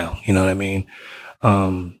Jackson down, you know what I mean?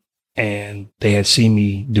 And they had seen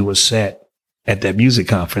me do a set at that music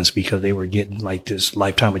conference because they were getting like this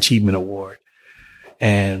Lifetime Achievement Award.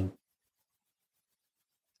 And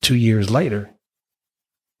 2 years later,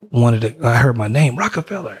 I heard my name,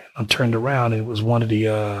 Rockefeller. I turned around and it was one of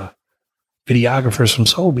the, videographers from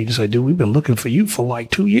Soul Beat. He said, dude, we've been looking for you for like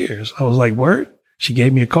 2 years. I was like, word? She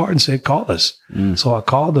gave me a card and said, call us. So I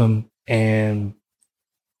called them and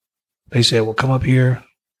they said, well, come up here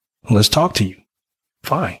and let's talk to you.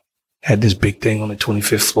 Fine. Had this big thing on the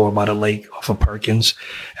 25th floor by the lake off of Perkins.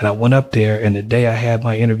 And I went up there, and the day I had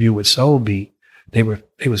my interview with Soul Beat, they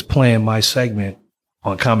was playing my segment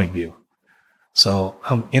on Comic View. So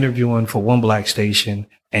I'm interviewing for one black station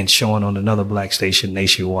and showing on another black station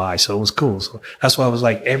nationwide. So it was cool. So that's why I was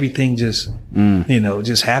like, everything just,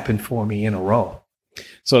 just happened for me in a row.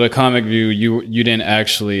 So the Comic View, you didn't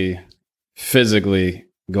actually physically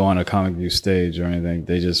go on a Comic View stage or anything.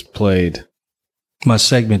 They just played my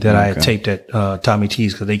segment that I had taped at Tommy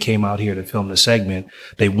T's, because they came out here to film the segment.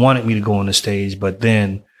 They wanted me to go on the stage, but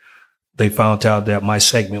then they found out that my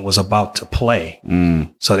segment was about to play.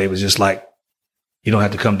 So they was just like, you don't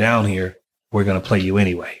have to come down here. We're going to play you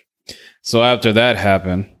anyway. So after that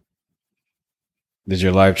happened, did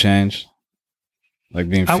your life change? Like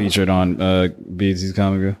being featured on BET's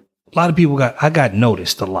Comic View? A lot of people I got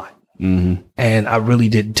noticed a lot. Mm-hmm. And I really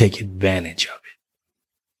didn't take advantage of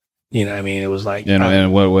it. You know what I mean? It was like,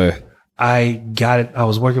 in what way? I got it. I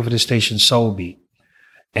was working for the station Soul Beat,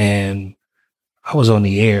 and I was on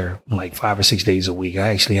the air like 5 or 6 days a week. I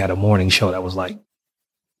actually had a morning show that was like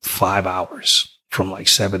 5 hours from like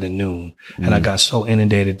 7 to noon. And I got so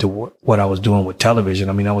inundated to what I was doing with television.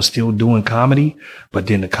 I mean, I was still doing comedy, but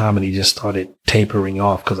then the comedy just started tapering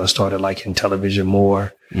off because I started liking television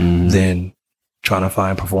more than trying to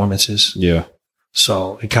find performances. Yeah.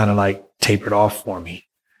 So it kind of like tapered off for me.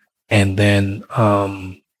 And then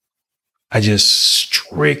I just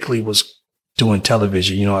strictly was doing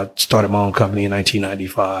television. You know, I started my own company in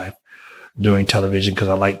 1995 doing television because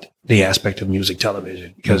I liked the aspect of music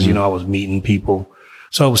television because, I was meeting people.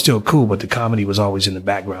 So it was still cool, but the comedy was always in the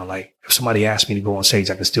background. Like if somebody asked me to go on stage,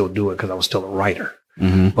 I could still do it because I was still a writer.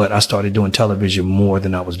 But I started doing television more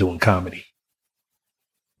than I was doing comedy.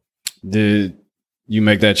 Did you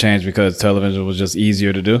make that change because television was just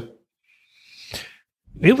easier to do?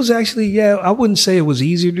 It was actually, I wouldn't say it was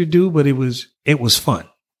easier to do, but it was fun,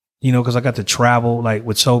 because I got to travel, like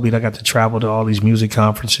with Soul Beat, I got to travel to all these music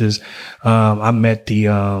conferences. I met the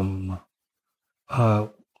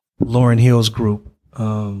Lauryn Hill's group,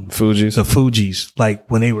 Fugees, the Fugees, like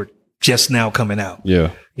when they were just now coming out.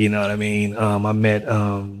 Yeah. You know what I mean? I met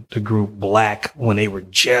the group Black when they were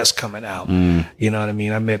just coming out. You know what I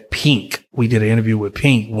mean? I met Pink. We did an interview with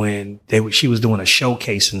Pink when she was doing a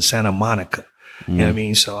showcase in Santa Monica. You know what I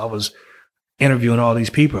mean? So I was interviewing all these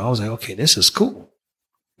people. I was like, okay, this is cool.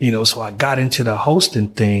 So I got into the hosting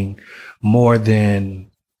thing more than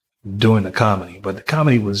doing the comedy. But the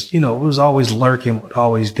comedy was, it was always lurking,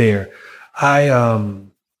 always there. I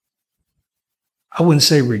wouldn't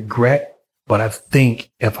say regret, but I think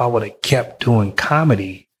if I would have kept doing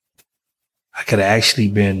comedy, I could have actually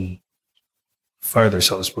been further,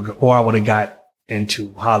 so to speak, or I would have got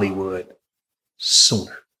into Hollywood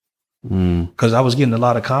sooner. Because I was getting a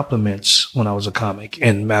lot of compliments when I was a comic.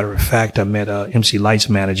 And matter of fact, I met MC Light's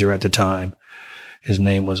manager at the time. His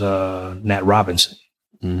name was Nat Robinson.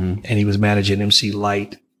 And he was managing MC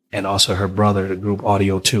Light and also her brother, the group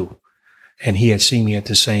Audio 2. And he had seen me at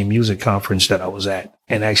the same music conference that I was at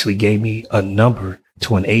and actually gave me a number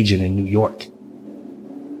to an agent in New York.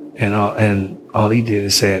 And all he did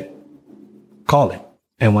is said, call him.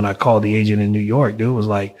 And when I called the agent in New York, dude was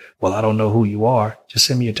like, well, I don't know who you are. Just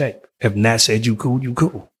send me a tape. If Nat said you cool, you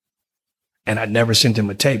cool. And I never sent him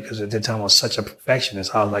a tape because at that time I was such a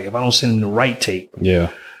perfectionist. I was like, if I don't send him the right tape,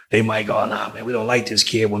 they might go, nah, man, we don't like this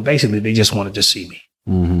kid. When basically they just wanted to see me.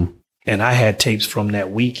 And I had tapes from that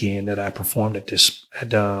weekend that I performed at this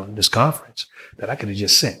conference that I could have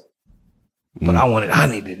just sent. But I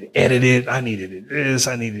needed it edited. I needed it this.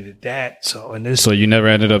 I needed it that. So you never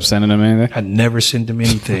ended up sending them anything? I never sent them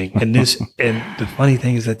anything. And the funny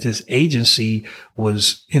thing is that this agency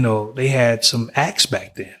was, they had some acts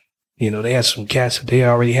back then. They had some cats that they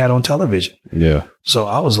already had on television. Yeah. So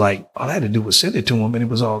I was like, all I had to do was send it to them and it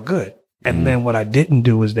was all good. And then what I didn't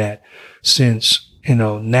do is that since,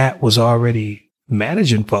 Nat was already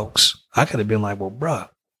managing folks, I could have been like, well, bruh,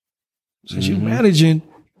 since you're managing,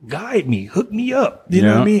 guide me, hook me up. You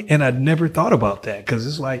know what I mean? And I never thought about that because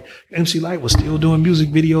it's like MC Light was still doing music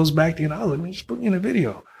videos back then. I was like, man, just put me in a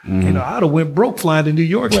video. I'd have went broke flying to New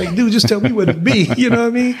York. Like, dude, just tell me what to be. You know what I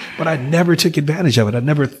mean? But I never took advantage of it. I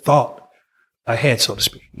never thought ahead, so to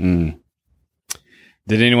speak. Did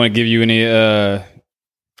anyone give you any,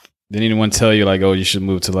 did anyone tell you like, oh, you should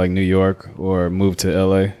move to like New York or move to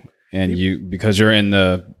LA? And because you're in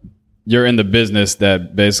the business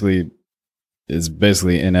that is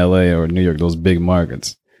basically in LA or New York, those big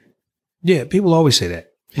markets. Yeah, people always say that.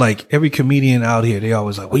 Like every comedian out here, they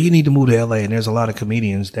always like, well, you need to move to LA. And there's a lot of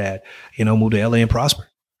comedians that, move to LA and prosper.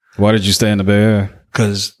 Why did you stay in the Bay Area?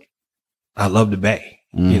 Because I love the Bay.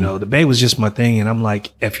 The Bay was just my thing. And I'm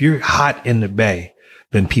like, if you're hot in the Bay,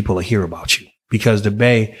 then people will hear about you. Because the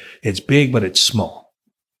Bay, it's big, but it's small.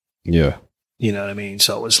 Yeah. You know what I mean?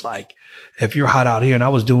 So it's like, if you're hot out here, and I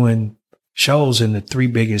was doing shows in the 3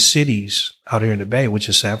 biggest cities out here in the Bay, which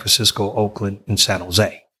is San Francisco, Oakland, and San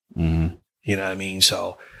Jose. Mm-hmm. You know what I mean?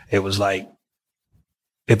 So it was like,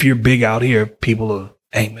 if you're big out here, people are,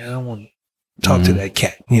 hey man, I want to talk to that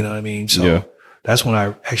cat. You know what I mean? So that's when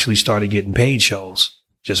I actually started getting paid shows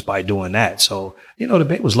just by doing that. So, you know, the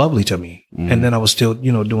Bay was lovely to me. And then I was still,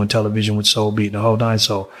 you know, doing television with Soul Beat and the whole nine.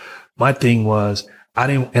 So my thing was,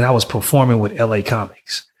 I was performing with LA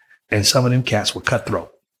Comics, and some of them cats were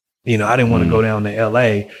cutthroat. You know, I didn't want to go down to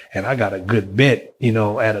LA, and I got a good bit, you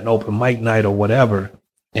know, at an open mic night or whatever.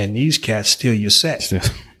 And these cats steal your set.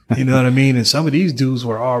 You know what I mean? And some of these dudes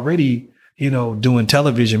were already, you know, doing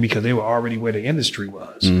television because they were already where the industry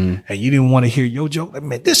was. And you didn't want to hear your joke. Like,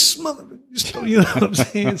 man, this mother, you know what I'm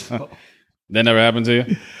saying? So, that never happened to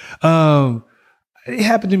you? It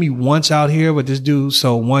happened to me once out here with this dude.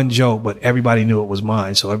 So one joke, but everybody knew it was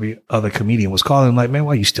mine. So every other comedian was calling him like, man,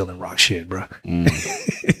 why you stealing rock shit, bro?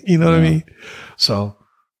 You know what I mean? So,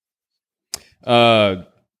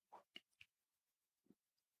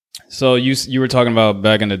 so you were talking about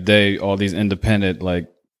back in the day, all these independent like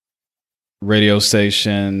radio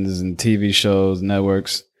stations and TV shows,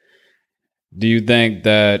 networks. Do you think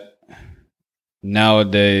that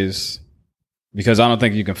nowadays, because I don't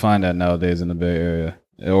think you can find that nowadays in the Bay Area,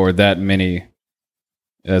 or that many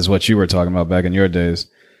as what you were talking about back in your days,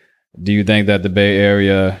 do you think that the Bay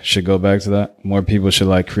Area should go back to that? More people should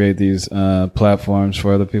like create these platforms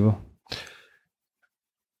for other people?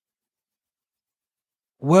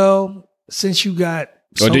 Well, since you got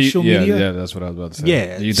social media. Yeah, that's what I was about to say.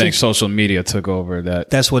 Yeah. Do you think social media took over that?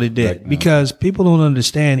 That's what it did. Because people don't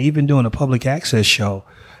understand, even doing a public access show,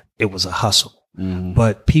 it was a hustle.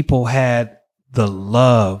 But people had the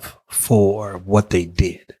love for what they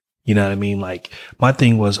did. You know what I mean? Like, my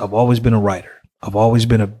thing was, I've always been a writer. I've always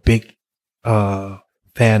been a big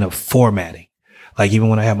fan of formatting. Like, even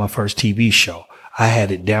when I had my first TV show, I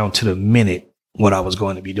had it down to the minute what I was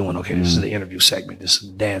going to be doing. Okay, this is the interview segment. This is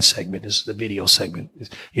the dance segment. This is the video segment.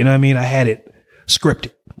 You know what I mean? I had it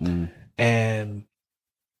scripted. And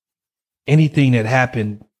anything that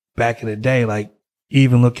happened back in the day, like,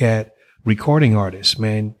 even look at recording artists,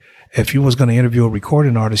 man. If you was going to interview a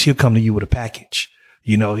recording artist, he'll come to you with a package.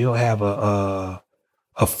 You know, he'll have a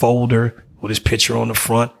folder with his picture on the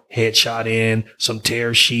front, headshot in, some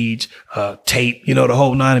tear sheets, tape, you know, the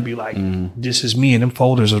whole nine, and be like, this is me. And them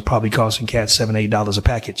folders are probably costing cats $7, $8 a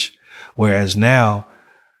package. Whereas now,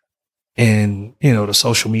 in, you know, the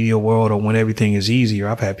social media world, or when everything is easier,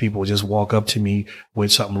 I've had people just walk up to me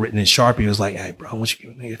with something written in Sharpie. It was like, hey, bro, I want you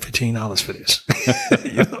to give me $15 for this.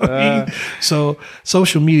 You know what I mean? So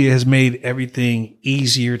social media has made everything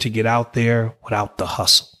easier to get out there without the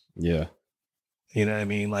hustle. Yeah. You know what I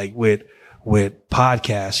mean? Like with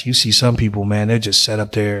podcasts, you see some people, man, they'll just set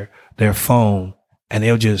up their phone and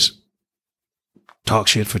they'll just talk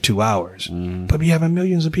shit for 2 hours, but be having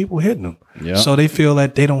millions of people hitting them. Yeah. So they feel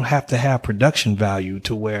that they don't have to have production value,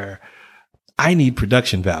 to where I need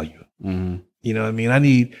production value. You know what I mean? I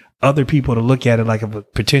need other people to look at it. Like, if a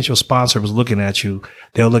potential sponsor was looking at you,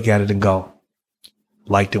 they'll look at it and go,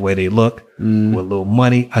 like the way they look, with a little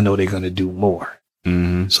money, I know they're going to do more.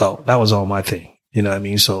 So that was all my thing. You know what I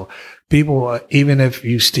mean? So people, even if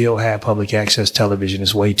you still have public access television,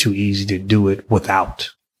 it's way too easy to do it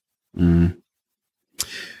without.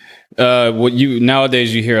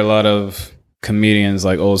 Nowadays you hear a lot of comedians,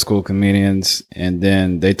 like old school comedians, and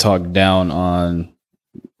then they talk down on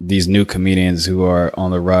these new comedians who are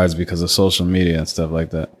on the rise because of social media and stuff like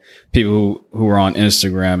that. People who are on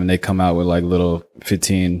Instagram and they come out with like little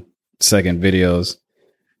 15-second videos,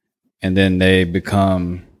 and then they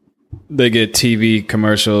get TV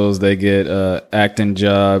commercials, they get acting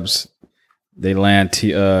jobs, they land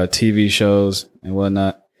TV shows and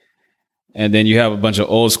whatnot. And then you have a bunch of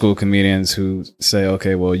old school comedians who say,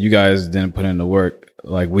 okay, well, you guys didn't put in the work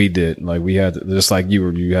like we did. Like, we had to, just like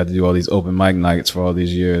you had to do all these open mic nights for all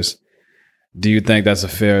these years. Do you think that's a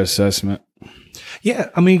fair assessment? Yeah.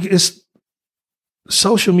 I mean,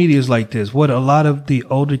 social media is like this. What a lot of the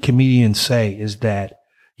older comedians say is that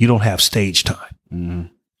you don't have stage time.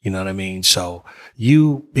 You know what I mean? So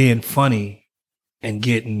you being funny and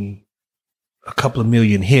getting a couple of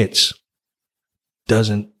million hits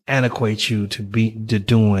doesn't equate you to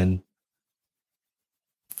doing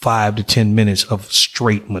 5 to 10 minutes of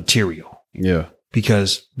straight material. Yeah.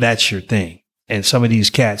 Because that's your thing. And some of these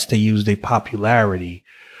cats, they use their popularity,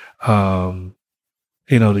 to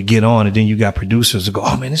get on. And then you got producers that go,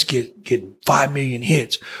 oh man, let's get 5 million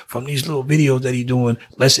hits from these little videos that he's doing.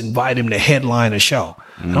 Let's invite him to headline a show.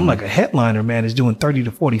 And I'm like, a headliner, man, is doing 30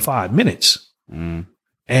 to 45 minutes.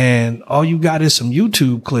 And all you got is some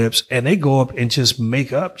YouTube clips, and they go up and just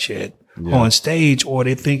make up shit on stage, or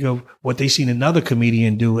they think of what they seen another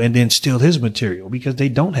comedian do and then steal his material because they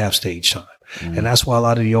don't have stage time. Mm-hmm. And that's why a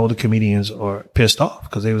lot of the older comedians are pissed off,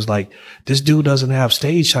 because they was like, this dude doesn't have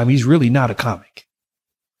stage time. He's really not a comic.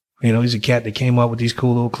 You know, he's a cat that came up with these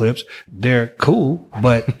cool little clips. They're cool,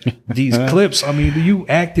 but these clips, I mean, you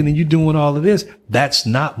acting and you doing all of this, that's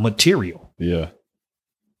not material. Yeah.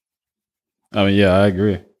 I mean, yeah, I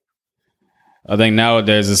agree. I think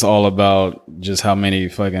nowadays it's all about just how many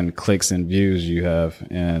fucking clicks and views you have.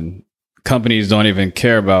 And companies don't even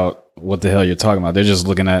care about what the hell you're talking about. They're just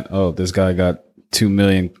looking at, oh, this guy got 2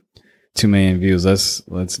 million views.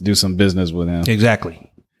 Let's do some business with him.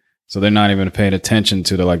 Exactly. So they're not even paying attention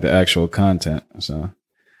to the actual content. So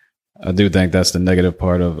I do think that's the negative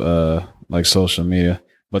part of social media.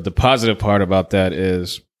 But the positive part about that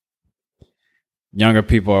is younger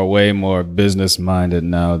people are way more business minded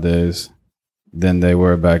nowadays than they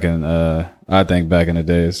were back in I think back in the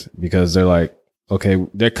days, because they're like, okay,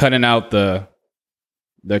 they're cutting out the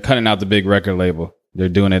big record label. They're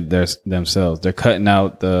doing it themselves. They're cutting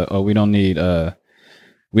out we don't need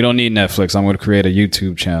Netflix. I'm going to create a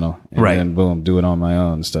YouTube channel and then boom, do it on my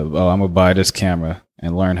own stuff. Oh, I'm going to buy this camera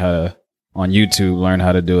and learn how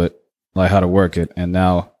to do it, like how to work it. And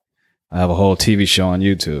now I have a whole TV show on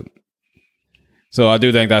YouTube. So I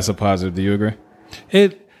do think that's a positive. Do you agree?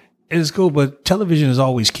 It is cool, but television is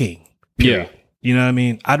always king. Period. Yeah. You know what I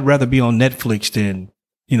mean? I'd rather be on Netflix than,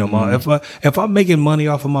 you know, if I'm making money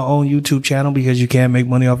off of my own YouTube channel, because you can't make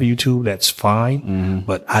money off of YouTube, that's fine. Mm-hmm.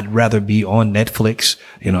 But I'd rather be on Netflix.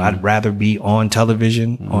 You know, I'd rather be on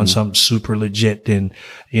television on something super legit than,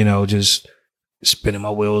 you know, just spinning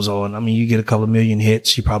my wheels on. I mean, you get a couple of million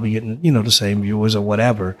hits, you're probably getting, you know, the same viewers or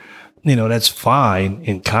whatever. You know, that's fine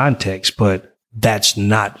in context, but that's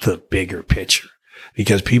not the bigger picture.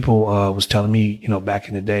 Because people was telling me, you know, back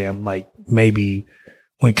in the day, I'm like, maybe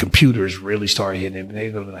when computers really started hitting it,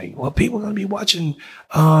 they're going to be like, well, people are going to be watching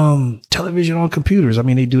television on computers. I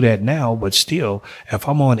mean, they do that now, but still, if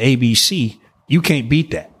I'm on ABC, you can't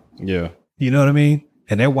beat that. Yeah. You know what I mean?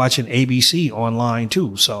 And they're watching ABC online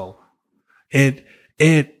too. So it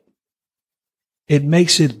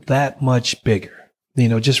makes it that much bigger. You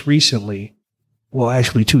know, just recently, well,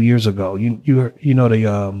 actually 2 years ago, you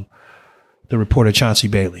know, the reporter Chauncey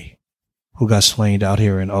Bailey, who got slain out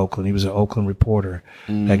here in Oakland. He was an Oakland reporter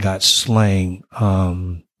that got slain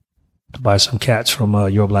by some cats from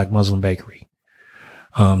Your Black Muslim Bakery.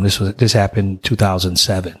 This happened in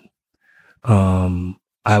 2007. I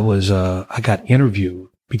got interviewed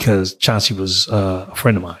because Chauncey was a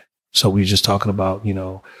friend of mine. So we were just talking about, you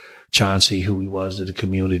know, Chauncey, who he was to the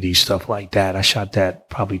community, stuff like that. I shot that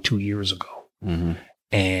probably 2 years ago. Mm-hmm.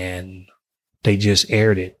 And they just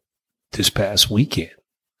aired it this past weekend,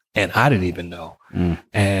 and I didn't even know.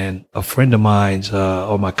 And a friend of mine's,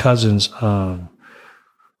 or my cousin's, my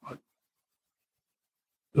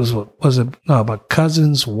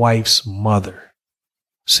cousin's wife's mother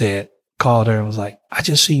called her and was like, I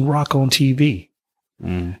just seen Rock on TV.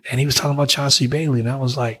 And he was talking about Chauncey Bailey. And I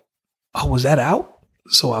was like, oh, was that out?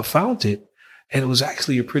 So I found it, and it was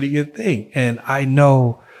actually a pretty good thing. And I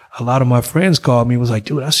know a lot of my friends called me and was like,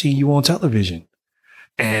 dude, I seen you on television.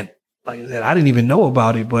 And like I said, I didn't even know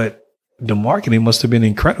about it, but the marketing must have been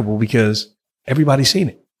incredible because everybody's seen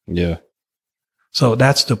it. Yeah. So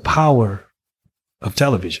that's the power of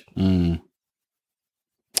television.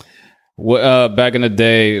 Well, back in the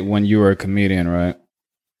day when you were a comedian, right?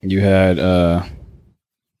 You had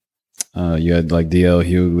like D.L.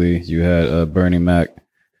 Hughley, you had Bernie Mac,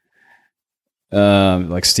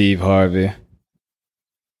 like Steve Harvey.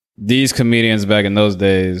 These comedians back in those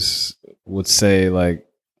days would say like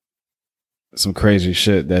some crazy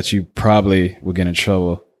shit that you probably would get in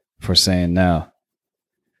trouble for saying now.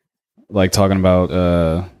 Like talking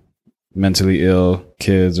about mentally ill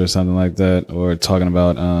kids or something like that, or talking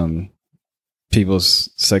about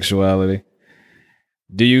people's sexuality.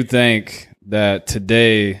 Do you think that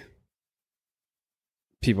today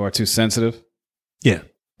people are too sensitive? Yeah,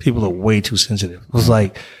 people are way too sensitive. It's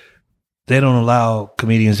like they don't allow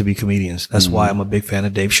comedians to be comedians. That's why I'm a big fan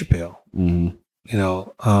of Dave Chappelle. You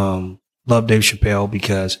know, love Dave Chappelle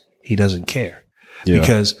because he doesn't care. Yeah.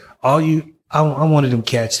 Because I'm one of them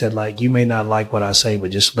cats that like, you may not like what I say,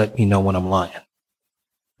 but just let me know when I'm lying.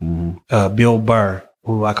 Bill Burr,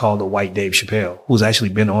 who I call the white Dave Chappelle, who's actually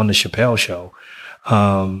been on the Chappelle show.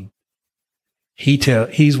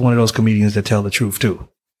 He's one of those comedians that tell the truth too.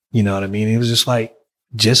 You know what I mean? He was just like,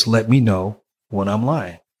 just let me know when I'm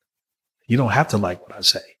lying. You don't have to like what I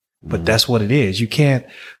say, but that's what it is. You can't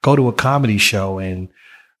go to a comedy show and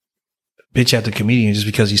bitch at the comedian just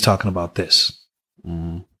because he's talking about this.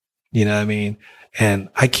 You know what I mean? And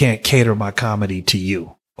I can't cater my comedy to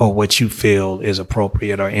you or what you feel is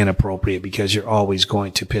appropriate or inappropriate because you're always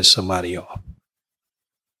going to piss somebody off.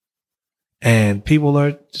 And people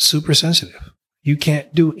are super sensitive. You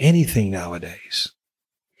can't do anything nowadays.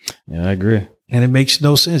 Yeah, I agree. And it makes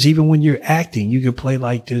no sense. Even when you're acting, you can play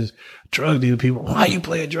like this drug dealer. People, why you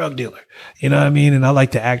play a drug dealer? You know what I mean? And I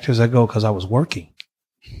like to act as I go because I was working.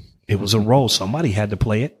 It was a role. Somebody had to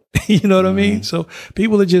play it. You know what I mean? So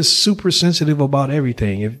people are just super sensitive about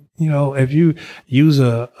everything. If you use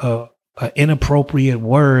a inappropriate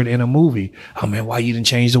word in a movie, oh man, why you didn't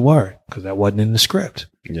change the word? Because that wasn't in the script.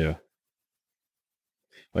 Yeah.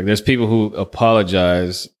 Like there's people who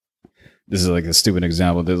apologize. This is like a stupid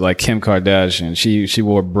example. There's like Kim Kardashian. She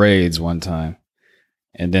wore braids one time,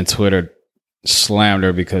 and then Twitter slammed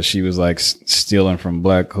her because she was like stealing from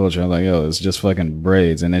black culture. I'm like, yo, it's just fucking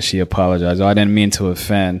braids. And then she apologized. Oh, I didn't mean to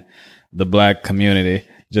offend the black community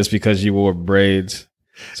just because you wore braids.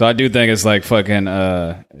 So I do think it's like fucking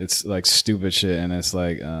it's like stupid shit, and it's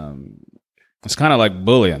like it's kind of like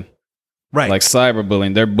bullying, right? Like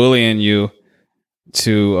cyberbullying. They're bullying you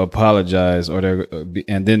to apologize,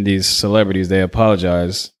 and then these celebrities, they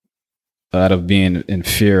apologize out of being in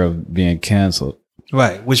fear of being canceled.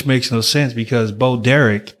 Right, which makes no sense because Bo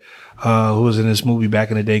Derek, who was in this movie back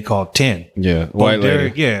in the day called 10. Yeah, white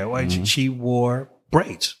Derek, lady. Yeah, white. Mm-hmm. She wore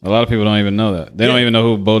braids. A lot of people don't even know that. They don't even know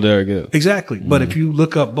who Bo Derek is. Exactly. Mm-hmm. But if you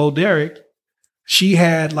look up Bo Derek, she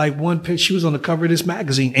had like one picture. She was on the cover of this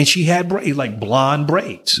magazine and she had braids, like blonde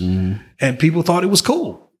braids. Mm-hmm. And people thought it was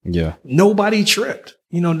cool. Yeah. Nobody tripped.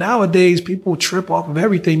 Nowadays people trip off of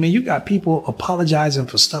everything. Man, you got people apologizing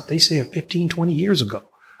for stuff they said 15, 20 years ago.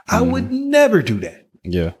 Mm-hmm. I would never do that.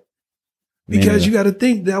 Yeah. Because you got to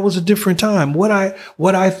think that was a different time. What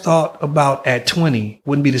I thought about at 20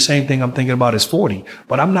 wouldn't be the same thing I'm thinking about as 40,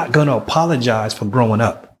 but I'm not going to apologize for growing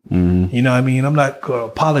up. Mm-hmm. You know what I mean? I'm not going to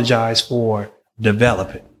apologize for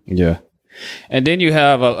developing. Yeah. And then you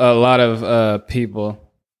have a lot of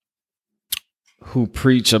people who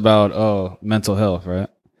preach about, mental health, right?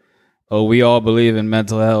 Oh, we all believe in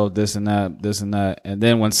mental health, this and that. And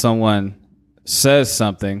then when someone says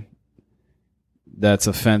something that's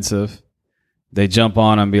offensive, they jump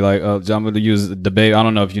on and be like, oh, I'm going to use DaBaby. I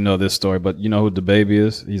don't know if you know this story, but you know who DaBaby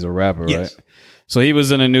is? He's a rapper, yes. Right? So he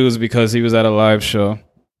was in the news because he was at a live show.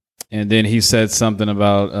 And then he said something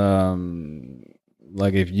about,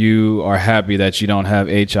 like, if you are happy that you don't have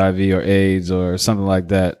HIV or AIDS or something like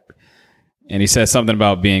that. And he said something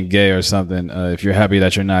about being gay or something. If you're happy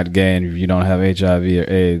that you're not gay and if you don't have HIV or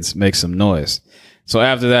AIDS, make some noise. So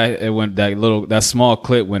after that, it went that small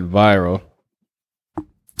clip went viral.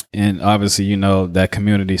 And obviously, that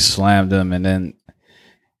community slammed him. And then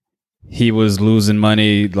he was losing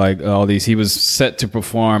money, like all these. He was set to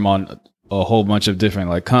perform on a whole bunch of different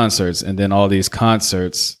like concerts. And then all these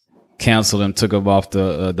concerts canceled him, took him off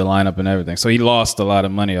the lineup and everything. So he lost a lot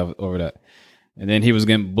of money over that. And then he was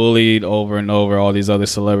getting bullied over and over. All these other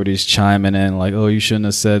celebrities chiming in like, oh, you shouldn't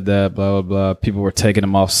have said that, blah, blah, blah. People were taking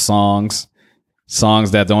him off songs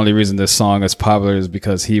that the only reason this song is popular is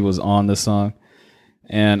because he was on the song.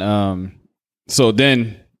 And so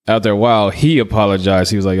then after a while, he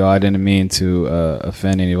apologized. He was like, oh, I didn't mean to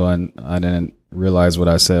offend anyone. I didn't realize what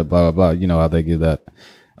I said, blah, blah, blah. You know how they give that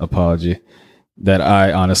apology that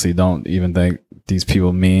I honestly don't even think these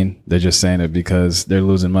people mean. They're just saying it because they're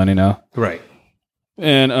losing money now. Right.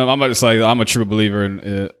 And I'm a true believer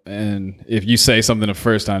in if you say something the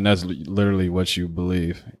first time, that's literally what you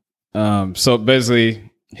believe. So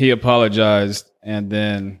basically, he apologized, and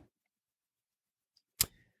then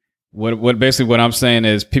what I'm saying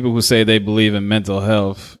is people who say they believe in mental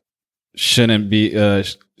health shouldn't be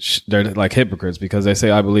they're like hypocrites because they say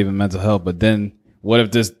I believe in mental health, but then what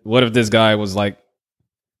if this guy was like,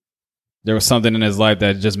 there was something in his life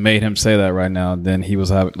that just made him say that right now, then he was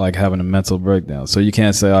having a mental breakdown. So you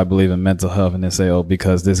can't say I believe in mental health and then say, oh,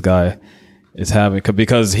 because this guy is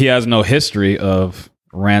because he has no history of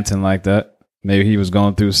ranting like that. Maybe he was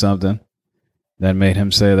going through something that made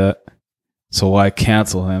him say that. So why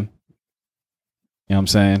cancel him? You know what I'm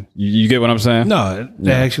saying? You get what I'm saying? No,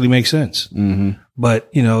 that actually makes sense. Mm-hmm. But,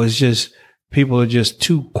 it's just people are just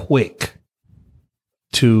too quick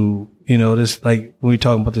to, this, like when we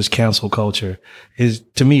talking about this cancel culture,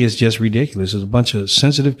 to me, it's just ridiculous. There's a bunch of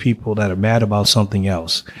sensitive people that are mad about something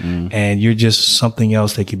else, and you're just something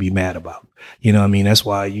else they could be mad about. You know what I mean? That's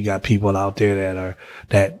why you got people out there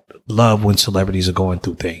that love when celebrities are going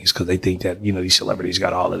through things because they think that, these celebrities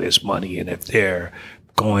got all of this money. And if they're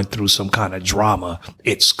going through some kind of drama,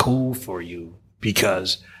 it's cool for you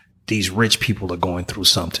because these rich people are going through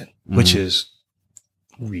something, which is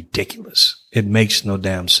ridiculous. It makes no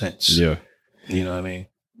damn sense. Yeah. You know what I mean?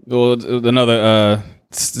 Well, another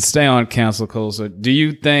stay on cancel culture. Do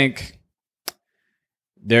you think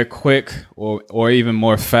they're quick or even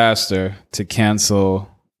more faster to cancel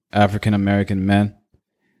African American men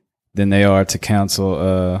than they are to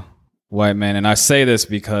cancel white men? And I say this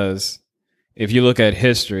because if you look at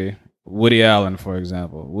history, Woody Allen, for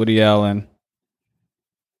example, Woody Allen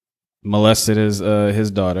molested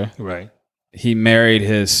his daughter. Right. He married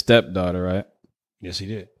his stepdaughter, right? Yes, he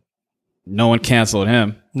did. No one canceled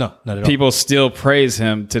him. No, not at all. People still praise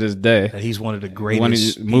him to this day. That he's one of the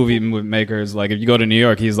greatest movie makers. Like if you go to New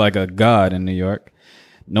York, he's like a god in New York.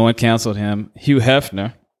 No one canceled him. Hugh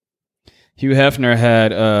Hefner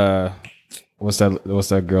had what's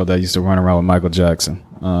that girl that used to run around with Michael Jackson?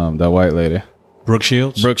 That white lady. Brooke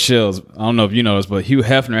Shields. Brooke Shields. I don't know if you know this, but Hugh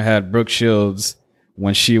Hefner had Brooke Shields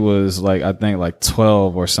when she was like, I think like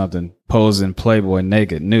 12 or something, posing Playboy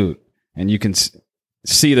naked, nude. And you can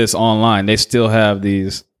see this online. They still have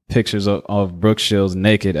these pictures of Brooke Shields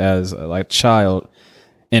naked as like a child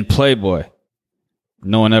in Playboy.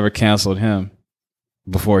 No one ever canceled him.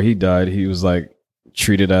 Before he died, he was like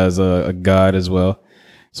treated as a god as well.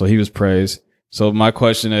 So he was praised. So my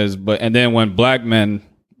question is, and then when black men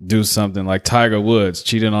do something like Tiger Woods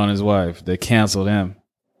cheated on his wife, they canceled him.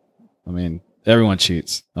 I mean, everyone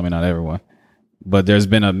cheats. I mean, not everyone, but there's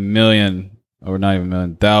been a million, or not even a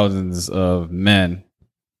million, thousands of men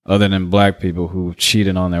other than black people who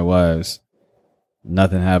cheated on their wives.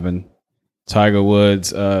 Nothing happened. Tiger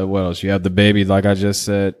Woods, what else? You have the baby, like I just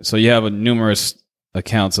said. So you have numerous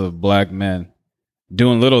accounts of black men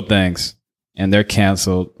doing little things and they're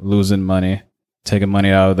canceled, losing money, taking money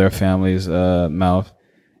out of their family's mouth.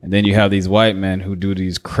 And then you have these white men who do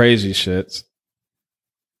these crazy shits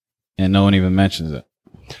and no one even mentions it.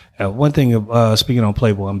 One thing, speaking on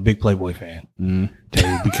Playboy, I'm a big Playboy fan.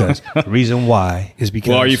 Because the reason why is because...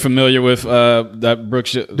 Well, are you familiar with that Brooke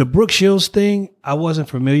Shields? The Brooke Shields thing, I wasn't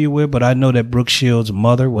familiar with, but I know that Brooke Shields'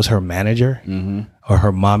 mother was her manager or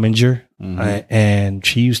her momager. And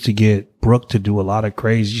she used to get Brooke to do a lot of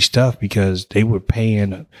crazy stuff because they were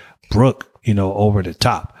paying Brooke, over the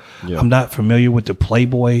top. Yeah. I'm not familiar with the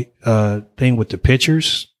Playboy thing with the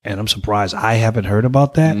pictures, and I'm surprised I haven't heard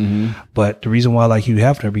about that. But the reason why I like Hugh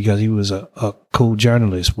Hefner, because he was a cool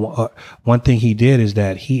journalist. One thing he did is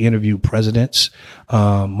that he interviewed presidents.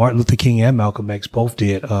 Martin Luther King and Malcolm X both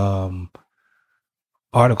did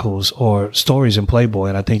articles or stories in Playboy,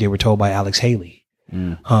 and I think they were told by Alex Haley.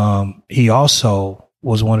 He also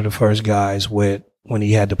was one of the first guys when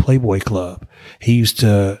he had the Playboy Club. He used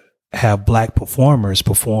to have black performers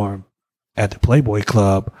perform at the Playboy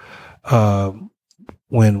Club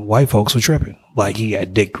when white folks were tripping. Like he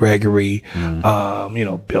had Dick Gregory,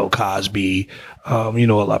 Bill Cosby, a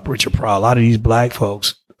lot Richard Pryor. A lot of these black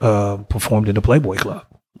folks performed in the Playboy Club.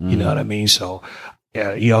 You know what I mean? So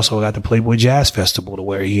yeah, he also got the Playboy Jazz Festival to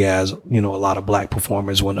where he has, a lot of black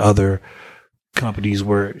performers when other companies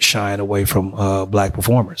were shying away from black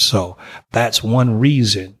performers. So that's one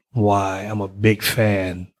reason why I'm a big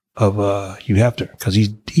fan of Hugh Hefner, because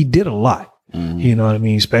he did a lot. You know what I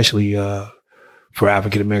mean? Especially for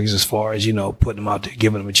African Americans, as far as putting them out there,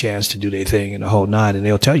 giving them a chance to do their thing and the whole nine, and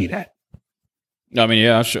they'll tell you that. I mean,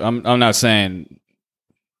 yeah, sure. I'm not saying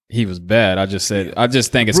he was bad. I just said I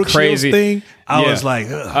just think it's Brooke crazy. Thing, I was like,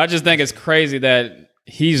 ugh. I just think it's crazy that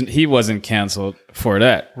he wasn't canceled for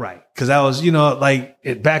that. Right. Because I was,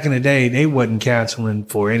 back in the day, they wasn't canceling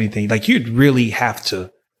for anything. Like you'd really have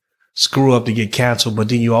to screw up to get canceled, but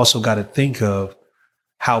then you also got to think of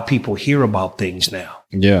how people hear about things now.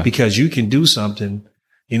 Yeah. Because you can do something,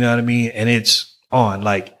 you know what I mean? And it's on.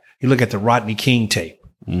 Like you look at the Rodney King tape.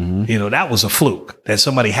 That was a fluke that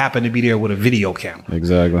somebody happened to be there with a video camera.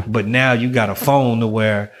 Exactly. But now you got a phone to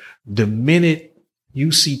where the minute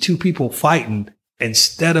you see two people fighting,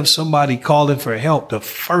 instead of somebody calling for help, the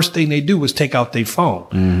first thing they do is take out their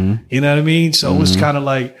phone. You know what I mean? So it's kind of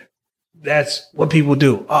like, that's what people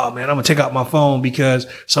do. Oh man, I'm gonna take out my phone because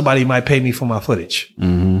somebody might pay me for my footage.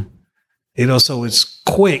 So it's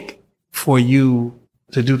quick for you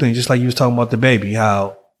to do things, just like you was talking about the baby,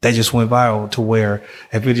 how that just went viral to where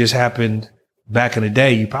if it just happened back in the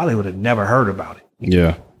day, you probably would have never heard about it.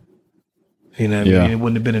 Yeah. You know what I mean? It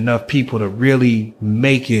wouldn't have been enough people to really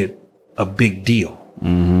make it a big deal.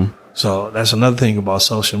 So that's another thing about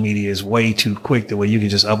social media, is way too quick the way you can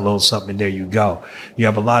just upload something and there you go. You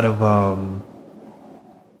have a lot of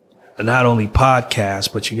not only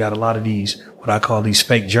podcasts, but you got a lot of these, what I call these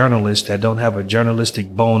fake journalists that don't have a journalistic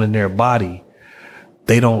bone in their body.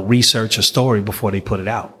 They don't research a story before they put it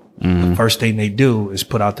out. The first thing they do is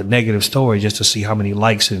put out the negative story just to see how many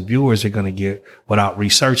likes and viewers they're going to get without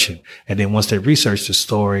researching. And then once they research the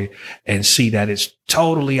story and see that it's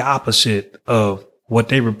totally opposite of what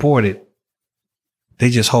they reported,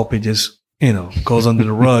 they just hope it just, goes under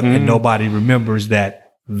the rug and nobody remembers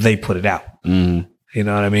that they put it out. You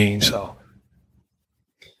know what I mean? So.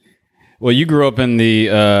 Well, you grew up in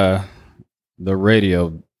the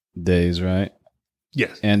radio days, right?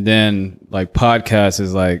 Yes. And then like podcast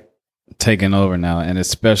is like taking over now, and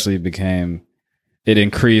especially it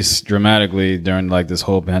increased dramatically during like this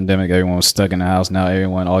whole pandemic. Everyone was stuck in the house. Now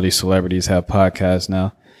all these celebrities have podcasts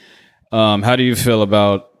now. How do you feel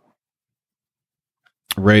about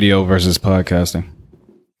radio versus podcasting?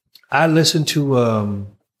 I like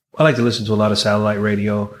to listen to a lot of satellite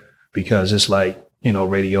radio because it's like,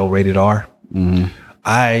 radio rated R.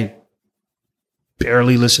 I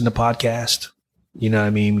barely listen to podcasts. You know what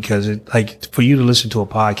I mean? Because for you to listen to a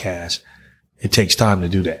podcast, it takes time to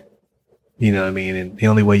do that. You know what I mean? And the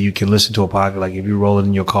only way you can listen to a podcast, like if you roll it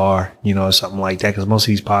in your car, or something like that, because most of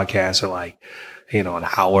these podcasts are like, an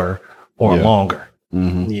hour or longer.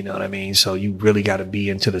 You know what I mean? So you really got to be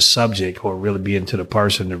into the subject or really be into the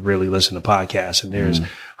person to really listen to podcasts. And there's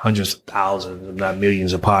hundreds of thousands, if not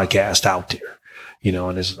millions of podcasts out there,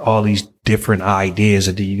 and there's all these different ideas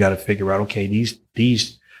that you got to figure out, okay,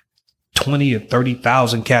 these 20 or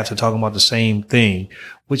 30,000 cats are talking about the same thing.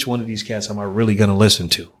 Which one of these cats am I really going to listen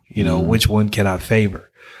to? Which one can I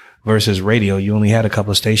favor? Versus radio, you only had a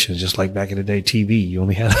couple of stations, just like back in the day, TV. You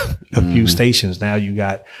only had a few stations. Now you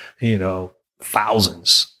got,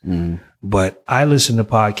 thousands. But I listen to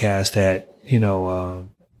podcasts that,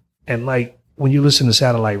 and like when you listen to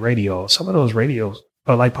satellite radio, some of those radios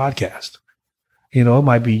are like podcasts. It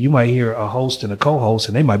might be, you might hear a host and a co-host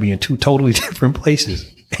and they might be in two totally different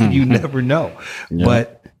places. And you never know,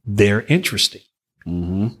 but they're interesting.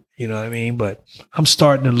 You know what I mean? But I'm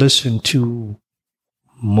starting to listen to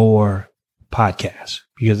more podcasts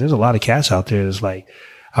because there's a lot of cats out there that's like,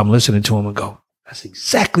 I'm listening to them and go, that's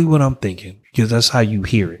exactly what I'm thinking, because that's how you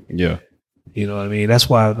hear it. Yeah. You know what I mean? That's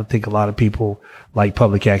why I think a lot of people like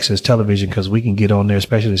public access television, because we can get on there,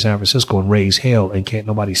 especially in San Francisco, and raise hell and can't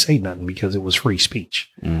nobody say nothing because it was free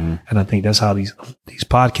speech. And I think that's how these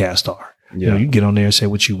podcasts are. Yeah. You get on there and say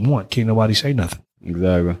what you want. Can't nobody say nothing.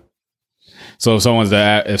 Exactly. So if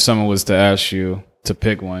someone was to ask you to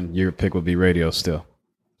pick one, your pick would be radio still.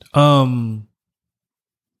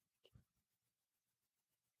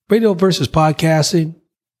 Radio versus podcasting.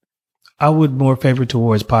 I would more favor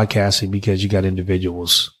towards podcasting because you got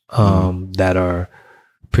individuals that are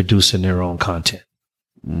producing their own content.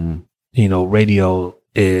 Radio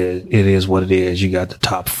is what it is. You got the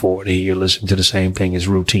top 40. You're listening to the same thing as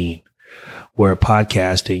routine. Where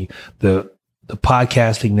podcasting, the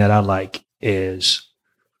podcasting that I like is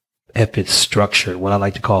if it's structured, what I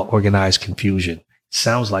like to call organized confusion. It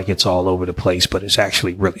sounds like it's all over the place, but it's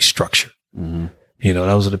actually really structured.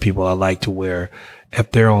 Those are the people I like, to where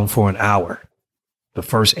if they're on for an hour, the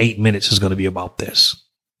first 8 minutes is going to be about this.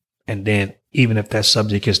 And then even if that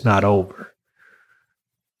subject is not over,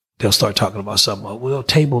 they'll start talking about something. Oh, we'll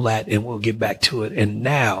table that and we'll get back to it. And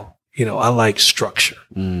now, I like structure.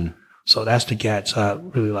 So that's the cats I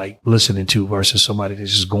really like listening to versus somebody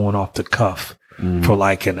that's just going off the cuff for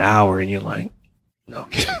like an hour. And you're like, no.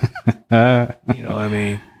 You know what I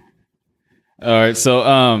mean? All right.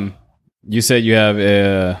 So you said you have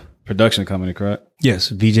a production company, correct? Yes.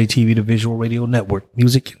 VJTV, the Visual Radio Network.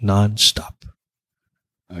 Music nonstop.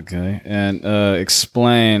 Okay. And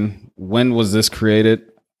explain, when was this created?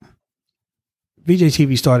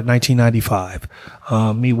 VJTV started in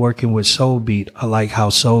 1995. Me working with Soul Beat, I like how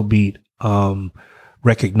Soul Beat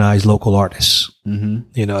recognized local artists.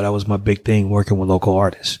 That was my big thing, working with local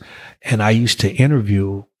artists. And I used to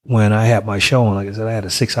interview when I had my show, and like I said, I had a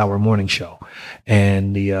 6-hour morning show.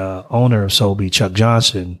 And the owner of Soul Beat, Chuck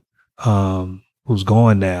Johnson, who's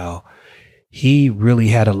gone now, he really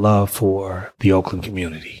had a love for the Oakland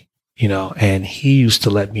community. And he used to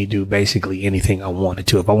let me do basically anything I wanted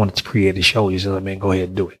to. If I wanted to create a show, he said, man, go ahead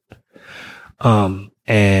and do it.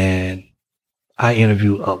 And I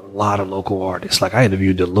interviewed a lot of local artists. Like I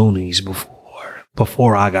interviewed the Loonies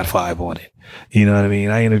before I got 5 on it. You know what I mean?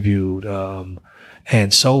 I interviewed,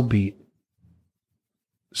 and Soul Beat,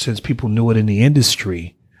 since people knew it in the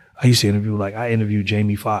industry, I used to I interviewed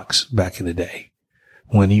Jamie Foxx back in the day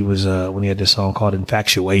when he had this song called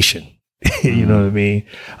Infatuation. You know what I mean?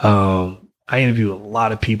 I interviewed a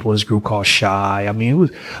lot of people in this group called Shy. I mean, it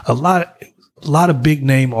was a lot of big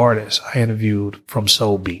name artists I interviewed from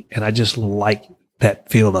Soul Beat. And I just like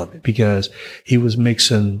that feel of it because he was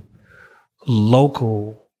mixing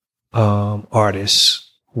local artists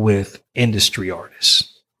with industry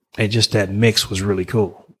artists. And just that mix was really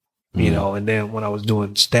cool. You know, and then when I was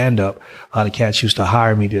doing stand up, a lot of cats used to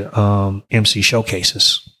hire me to MC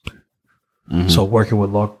showcases. So working with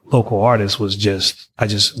local artists was I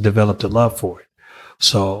just developed a love for it.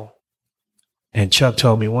 So, and Chuck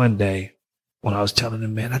told me one day when I was telling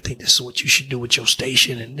him, man, I think this is what you should do with your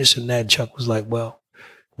station and this and that. Chuck was like, well,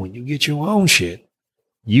 when you get your own shit,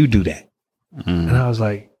 you do that. And I was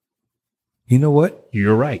like, you know what?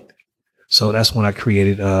 You're right. So that's when I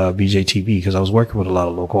created BJTV, because I was working with a lot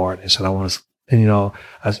of local artists, and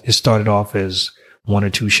it started off as 1 or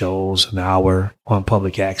 2 shows, an hour on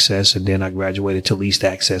public access. And then I graduated to leased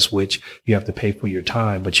access, which you have to pay for your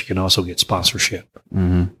time, but you can also get sponsorship.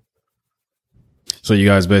 So you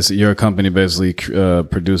guys your company basically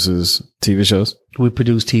produces TV shows? We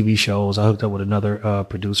produce TV shows. I hooked up with another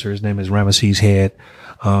producer. His name is Ramesses Head,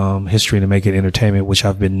 History to Make It Entertainment, which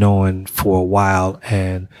I've been knowing for a while.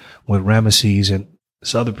 And with Ramesses and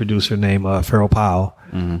this other producer named Farrell Powell,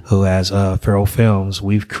 who has Farrell Films,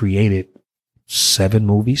 we've created 7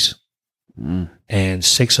 movies, and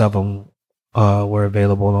 6 of them were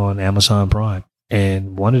available on Amazon Prime.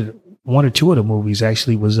 And one or two of the movies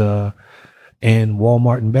actually was in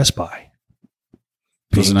Walmart and Best Buy.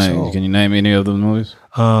 What's the name? Can you name any of the movies?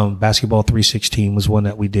 Basketball 316 was one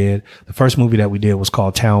that we did. The first movie that we did was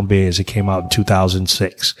called Town Biz. It came out in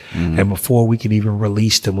 2006. And before we could even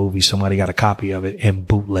release the movie, somebody got a copy of it and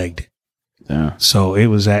bootlegged it. Yeah. So it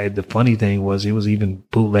was the funny thing was it was even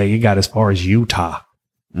bootleg. It got as far as Utah.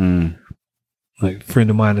 Like a friend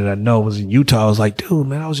of mine that I know was in Utah. I was like, dude,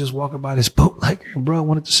 man, I was just walking by this bootlegger and bro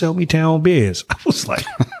wanted to sell me Town Biz. I was like,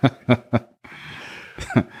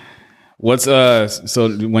 what's so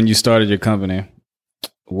when you started your company,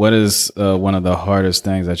 what is one of the hardest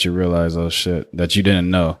things that you realized, oh shit, that you didn't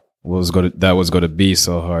know was going to be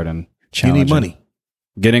so hard and challenging? You need money.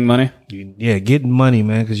 Getting money? Yeah, getting money,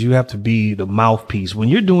 man, because you have to be the mouthpiece. When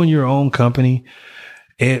you're doing your own company,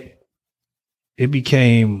 it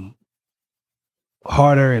became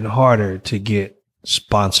harder and harder to get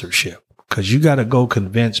sponsorship because you got to go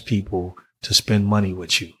convince people to spend money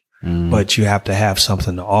with you, but you have to have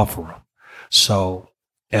something to offer them. So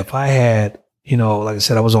if I had, like I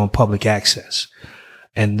said, I was on public access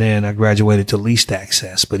and then I graduated to leased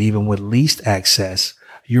access. But even with leased access,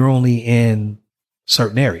 you're only in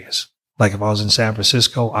certain areas. Like if I was in San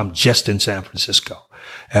Francisco, I'm just in San Francisco.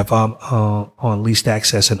 If I'm on leased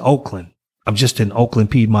access in Oakland, I'm just in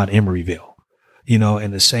Oakland, Piedmont, Emeryville.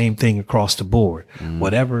 And the same thing across the board.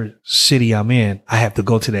 Whatever city I'm in, I have to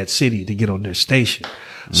go to that city to get on their station.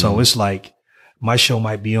 So it's like my show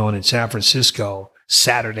might be on in San Francisco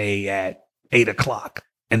Saturday at 8:00,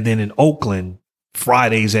 and then in Oakland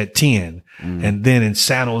Fridays at 10, and then in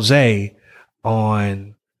San Jose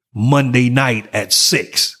on Monday night at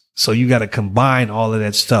 6. So you got to combine all of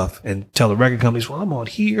that stuff and tell the record companies, well, I'm on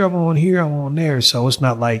here, I'm on here, I'm on there. So it's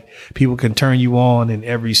not like people can turn you on in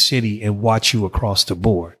every city and watch you across the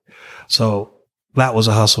board. So that was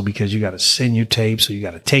a hustle because you got to send your tapes, so you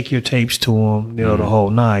got to take your tapes to them, the whole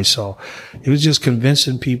nine. So it was just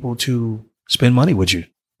convincing people to spend money with you.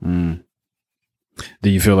 Do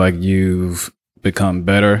you feel like you've become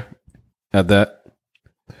better at that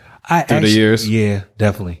through the years? Yeah,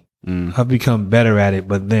 definitely. I've become better at it,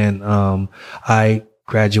 but then I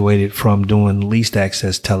graduated from doing leased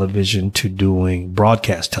access television to doing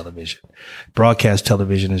broadcast television. Broadcast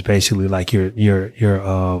television is basically like your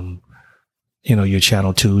channel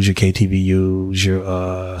 2s, your KTVUs, your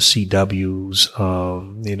CWs,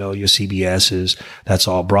 your CBSs. That's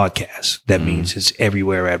all broadcast. That means it's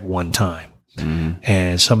everywhere at one time.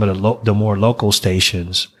 And some of the more local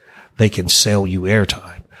stations, they can sell you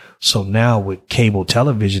airtime. So now with cable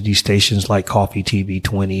television, these stations like Coffee TV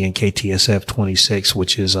 20 and KTSF 26,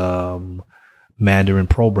 which is Mandarin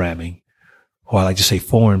programming, or I like to say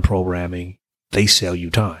foreign programming, they sell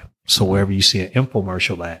you time. So wherever you see an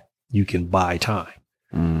infomercial at, you can buy time.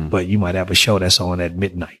 But you might have a show that's on at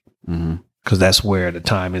midnight because that's where the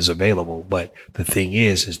time is available. But the thing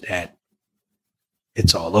is that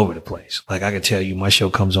it's all over the place. Like I can tell you, my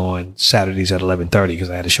show comes on Saturdays at 11:30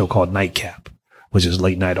 because I had a show called Nightcap, which is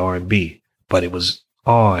late night R&B, but it was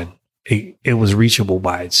on, it was reachable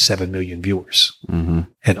by 7 million viewers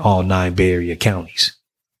in all 9 Bay Area counties.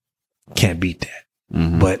 Can't beat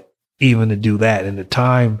that. But even to do that, and the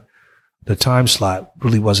time slot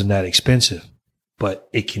really wasn't that expensive, but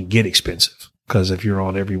it can get expensive because if you're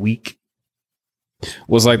on every week.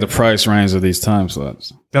 What's like the price range of these time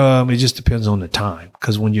slots? It just depends on the time.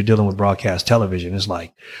 Because when you're dealing with broadcast television, it's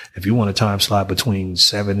like if you want a time slot between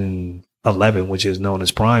 7 and 11, which is known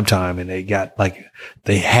as prime time, and they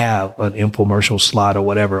have an infomercial slot or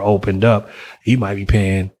whatever opened up, you might be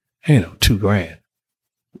paying, $2,000,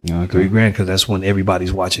 Okay. $3,000, because that's when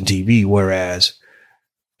everybody's watching TV. Whereas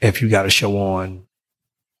if you got a show on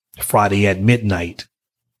Friday at midnight,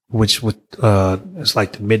 which it's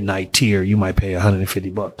like the midnight tier, you might pay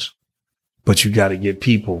 $150, but you got to get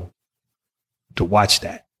people to watch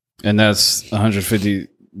that. And that's $150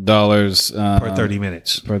 per 30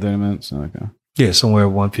 minutes. Per 30 minutes. Okay. Yeah, somewhere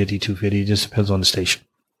 150, 250. It just depends on the station.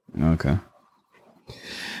 Okay.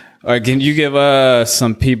 All right. Can you give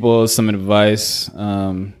some people some advice?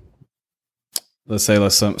 Let's say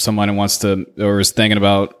somebody wants to, or is thinking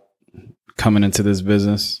about coming into this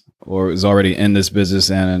business, or is already in this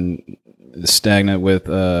business and is stagnant with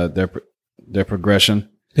their progression.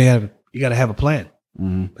 You got to have a plan.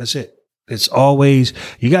 Mm-hmm. That's it. It's always,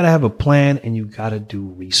 you got to have a plan, and you got to do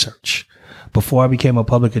research. Before I became a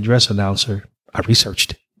public address announcer, I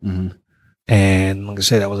researched it. Mm-hmm. And like I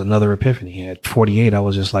said, that was another epiphany. At 48, I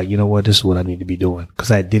was just like, you know what? This is what I need to be doing. Because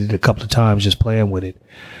I did it a couple of times just playing with it.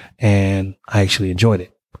 And I actually enjoyed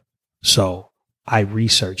it. So I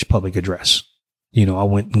researched public address. I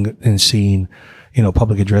went and seen,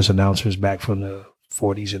 public address announcers back from the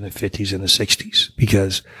 40s and the 50s and the 60s.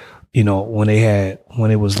 Because, when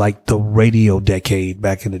it was like the radio decade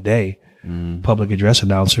back in the day, public address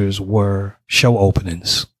announcers were show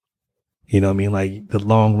openings. You know what I mean? Like the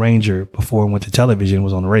Long Ranger before it went to television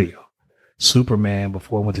was on the radio. Superman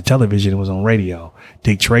before it went to television was on radio.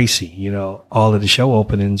 Dick Tracy, all of the show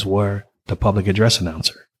openings were the public address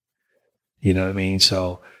announcer. You know what I mean?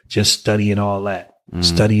 So just studying all that,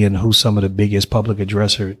 studying who some of the biggest public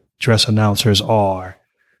address announcers are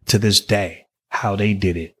to this day, how they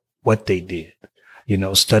did it, what they did,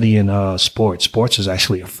 studying sports. Sports is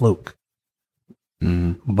actually a fluke.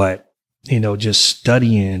 But, just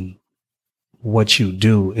studying what you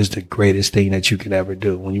do is the greatest thing that you can ever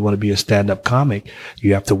do. When you want to be a stand-up comic,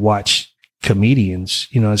 you have to watch comedians,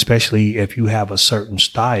 especially if you have a certain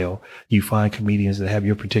style, you find comedians that have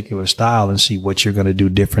your particular style and see what you're going to do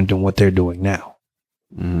different than what they're doing now.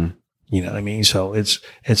 You know what I mean? So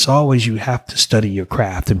it's always, you have to study your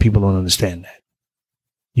craft, and people don't understand that.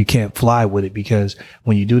 You can't fly with it, because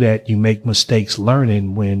when you do that, you make mistakes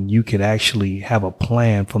learning when you can actually have a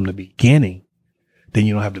plan from the beginning. Then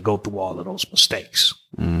you don't have to go through all of those mistakes.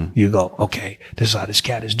 You go, okay, this is how this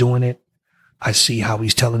cat is doing it. I see how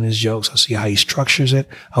he's telling his jokes. I see how he structures it.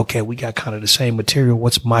 Okay, we got kind of the same material.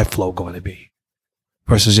 What's my flow going to be?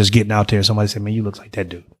 Versus just getting out there and somebody say, man, you look like that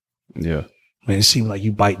dude. Yeah. Man, it seems like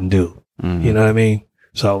you biting dude. You know what I mean?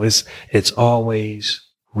 So it's always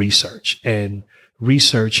research. And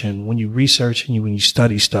when you research and when you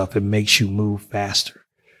study stuff, it makes you move faster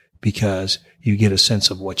because you get a sense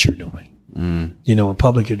of what you're doing. In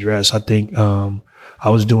public address, I think I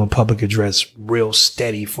was doing public address real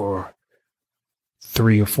steady for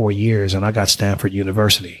 3 or 4 years, and I got Stanford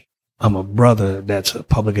University. I'm a brother that's a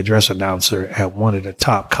public address announcer at one of the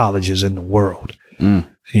top colleges in the world.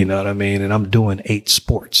 You know what I mean? And I'm doing 8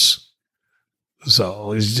 sports.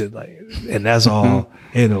 So it's just like, and that's all,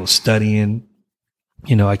 studying.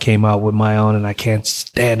 I came out with my own, and I can't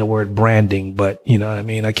stand the word branding, but you know what I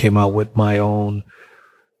mean? I came out with my own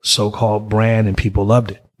so-called brand, and people loved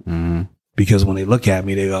it. Because when they look at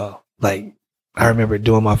me, they go, like, I remember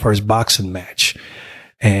doing my first boxing match,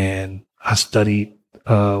 and I studied,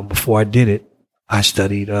 before I did it, I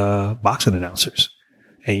studied boxing announcers.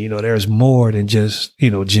 And, there's more than just,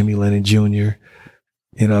 Jimmy Lennon Jr.,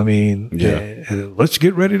 you know what I mean? Yeah. And let's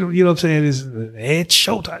get ready to, you know what I'm saying? It's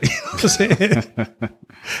showtime. You know what I'm saying?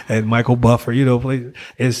 And Michael Buffer,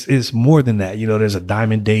 it's more than that. There's a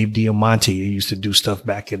Diamond Dave Diamante who used to do stuff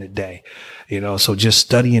back in the day, so just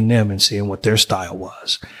studying them and seeing what their style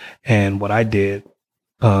was. And what I did,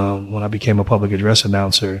 when I became a public address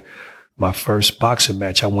announcer, my first boxing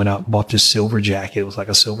match, I went out and bought this silver jacket. It was like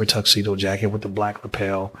a silver tuxedo jacket with the black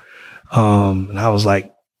lapel. And I was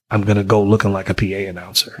like, I'm going to go looking like a PA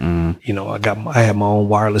announcer. I had my own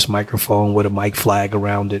wireless microphone with a mic flag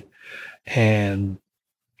around it. And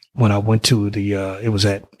when I went to it was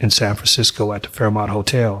in San Francisco at the Fairmont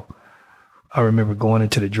Hotel, I remember going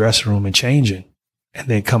into the dressing room and changing, and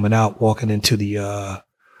then coming out, walking into the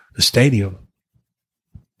stadium,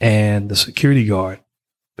 and the security guard,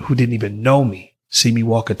 who didn't even know me, see me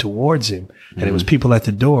walking towards him. And it was people at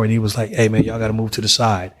the door, and he was like, hey man, y'all got to move to the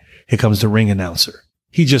side. Here comes the ring announcer.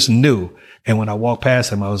 He just knew. And when I walked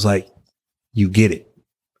past him, I was like, you get it.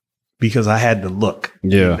 Because I had the look.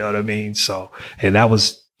 Yeah. You know what I mean? So, and that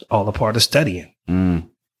was all a part of studying.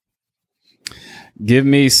 Give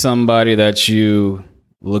me somebody that you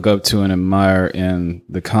look up to and admire in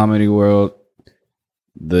the comedy world,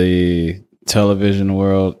 the television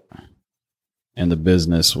world, and the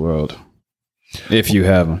business world, if you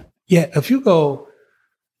have them? Yeah, if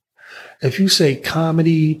you say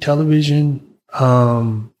comedy, television,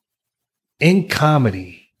 in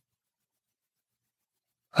comedy,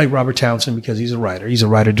 I like Robert Townsend because he's a writer. He's a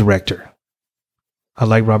writer-director. I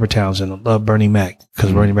like Robert Townsend. I love Bernie Mac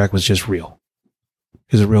because Bernie Mac was just real.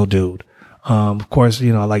 He's a real dude. Of course, I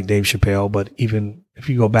like Dave Chappelle, but even if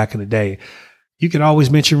you go back in the day, you can always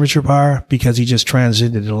mention Richard Pryor because he just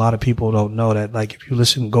transcended. And a lot of people don't know that. Like if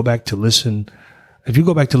you go back to listen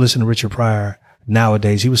to Richard Pryor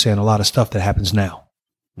nowadays, he was saying a lot of stuff that happens now.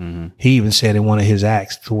 Mm-hmm. He even said in one of his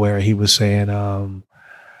acts to where he was saying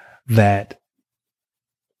that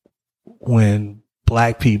when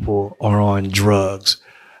black people are on drugs,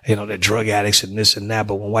 they're drug addicts and this and that,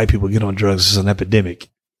 but when white people get on drugs, it's an epidemic.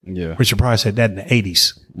 Yeah. Richard Pryor said that in the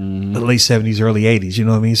 80s, the late 70s, early 80s, you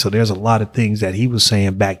know what I mean? So there's a lot of things that he was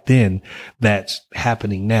saying back then that's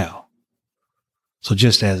happening now. So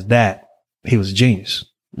just as that, he was a genius.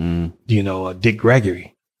 Dick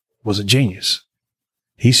Gregory was a genius.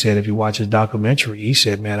 He said, if you watch his documentary, he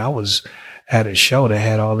said, man, I was at a show that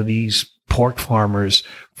had all of these pork farmers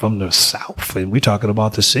from the South, and we're talking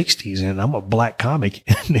about the 60s, and I'm a black comic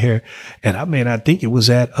in there, and I may not think it was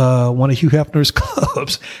at one of Hugh Hefner's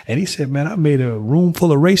clubs, and he said, man, I made a room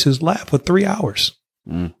full of racists laugh for 3 hours.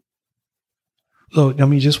 So,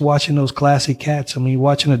 just watching those classic cats,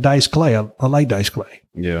 watching a Dice Clay, I like Dice Clay.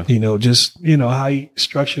 Yeah. How he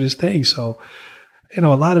structured his thing. So, a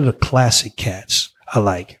lot of the classic cats I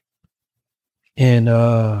like. And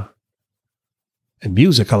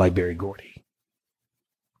music, I like Berry Gordy.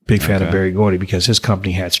 Big fan of Berry Gordy because his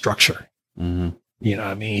company had structure. Mm-hmm.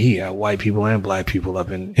 He had white people and black people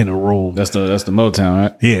up in a room. That's the Motown,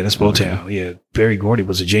 right? Yeah, that's Motown. Okay. Yeah. Berry Gordy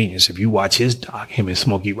was a genius. If you watch his doc, him and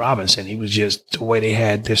Smokey Robinson, he was just the way they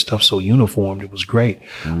had their stuff so uniformed. It was great.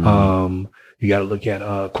 Mm-hmm. You got to look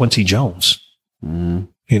at Quincy Jones.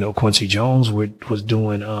 Mm-hmm. Quincy Jones was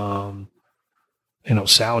doing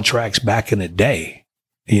soundtracks back in the day.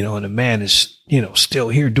 And the man is, still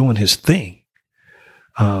here doing his thing.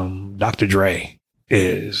 Dr. Dre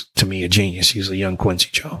is, to me, a genius. He's a young Quincy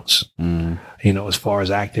Jones. As far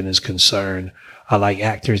as acting is concerned, I like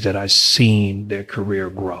actors that I've seen their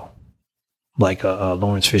career grow, like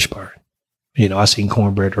Lawrence Fishburne. I seen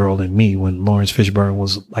Cornbread Earl in me when Lawrence Fishburne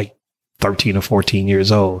was like 13 or 14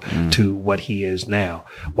 years old to what he is now,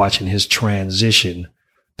 watching his transition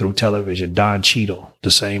through television. Don Cheadle,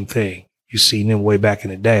 the same thing. You seen him way back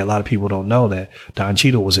in the day. A lot of people don't know that Don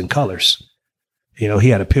Cheadle was in Colors. He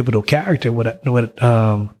had a pivotal character with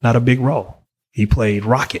not a big role. He played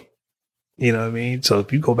Rocket. You know what I mean? So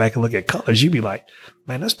if you go back and look at Colors, you'd be like,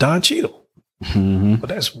 man, that's Don Cheadle. Mm-hmm. But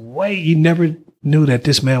that's you never knew that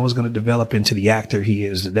this man was going to develop into the actor he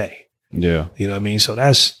is today. Yeah. You know what I mean? So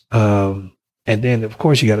that's, and then of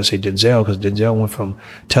course you got to say Denzel, because Denzel went from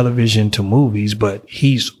television to movies, but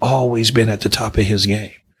he's always been at the top of his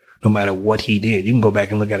game, no matter what he did. You can go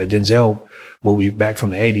back and look at a Denzel movie back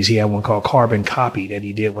from the 80s. He had one called Carbon Copy that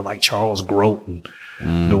he did with like Charles Grodin,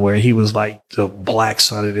 where he was like the black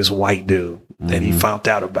son of this white dude that he found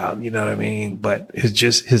out about, you know what I mean? But it's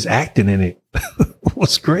just his acting in it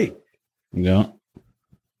was great. Yeah.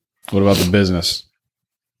 What about the business?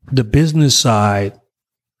 The business side,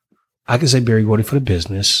 I can say Berry Gordy for the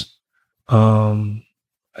business. It's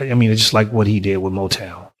just like what he did with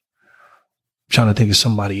Motown. Trying to think of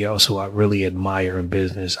somebody else who I really admire in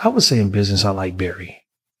business. I would say in business, I like Berry.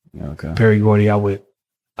 Okay. Berry Gordy, I would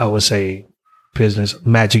say business.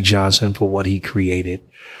 Magic Johnson for what he created.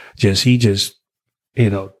 He just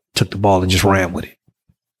took the ball and just ran with it.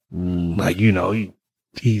 Like,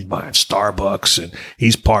 he's buying Starbucks and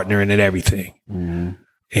he's partnering in everything.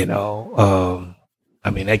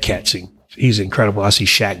 That cat's, he's incredible. I see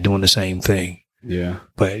Shaq doing the same thing. Yeah.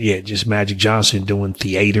 But yeah, just Magic Johnson doing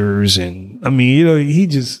theaters. And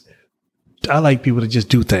I like people to just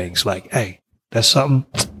do things like, hey, that's something.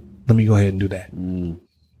 Let me go ahead and do that.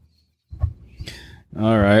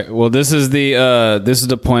 All right. Well, this is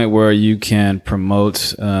the point where you can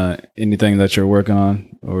promote anything that you're working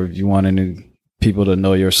on, or if you want any people to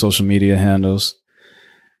know your social media handles,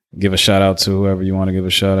 give a shout out to whoever you want to give a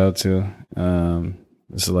shout out to.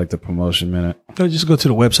 This is like the promotion minute. Just go to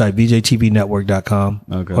the website, vjtvnetwork.com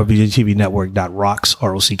or vjtvnetwork.rocks,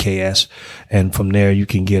 ROCKS. And from there, you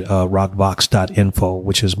can get rockbox.info,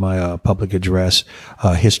 which is my public address.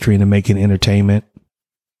 History in the Making Entertainment.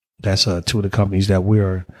 That's two of the companies that we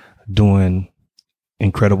are doing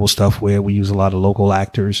incredible stuff with. We use a lot of local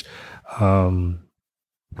actors.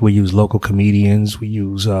 We use local comedians. We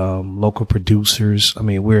use local producers. I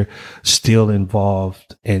mean, we're still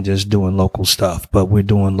involved in just doing local stuff, but we're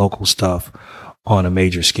doing local stuff on a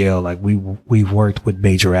major scale. Like we've worked with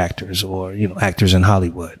major actors or, actors in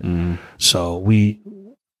Hollywood. Mm. So we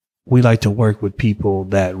like to work with people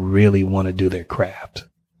that really want to do their craft.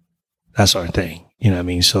 That's our thing. You know what I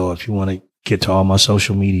mean? So if you want to get to all my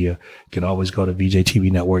social media, you can always go to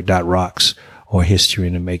vjtvnetwork.rocks or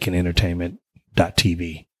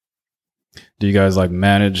historyandmakingentertainment.tv. Do you guys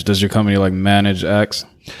manage? Does your company manage acts?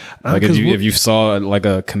 Like if you saw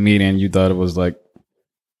a comedian, you thought it was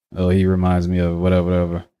oh, he reminds me of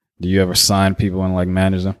whatever. Do you ever sign people and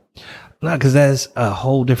manage them? No, because that's a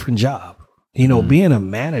whole different job. Being a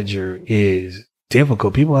manager is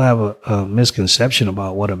difficult. People have a misconception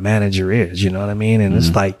about what a manager is. You know what I mean? And it's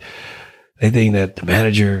they think that the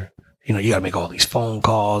manager, you got to make all these phone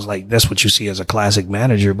calls. That's what you see as a classic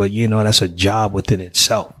manager. But, that's a job within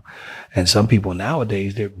itself. And some people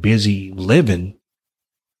nowadays, they're busy living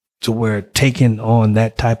to where taking on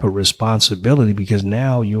that type of responsibility, because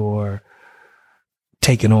now you're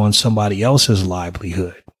taking on somebody else's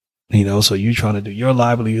livelihood. So you're trying to do your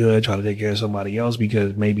livelihood, trying to take care of somebody else,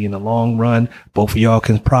 because maybe in the long run, both of y'all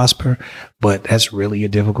can prosper. But that's really a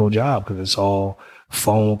difficult job because it's all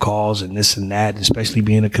phone calls and this and that, especially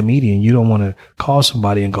being a comedian. You don't want to call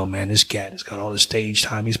somebody and go, man, this cat has got all the stage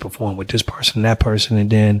time. He's performed with this person and that person. And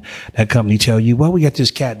then that company tell you, well, we got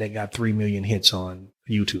this cat that got 3 million hits on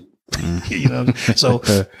YouTube. So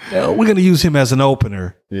we're going to use him as an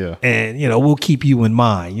opener. Yeah. And, we'll keep you in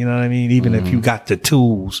mind. You know what I mean? Even if you got the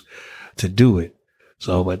tools to do it.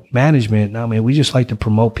 So, but management, we just like to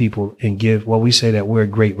promote people and we say that we're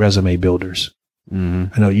great resume builders.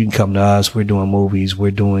 Mm-hmm. I know you can come to us. We're doing movies.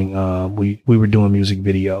 We're doing, we were doing music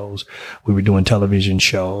videos. We were doing television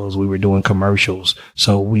shows. We were doing commercials.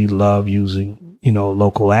 So we love using,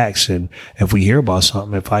 local acts. And if we hear about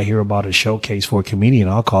something, if I hear about a showcase for a comedian,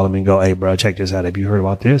 I'll call him and go, hey, bro, check this out. Have you heard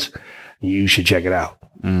about this? You should check it out.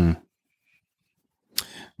 Mm.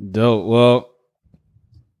 Dope. Well,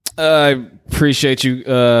 I appreciate you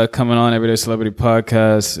coming on Everyday Celebrity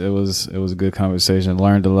Podcast. It was a good conversation.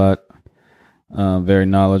 Learned a lot. Very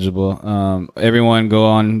knowledgeable. Everyone go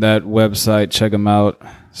on that website, check him out,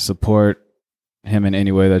 support him in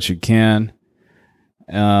any way that you can.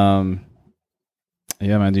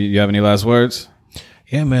 Yeah, man. Do you have any last words?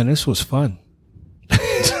 Yeah, man, this was fun.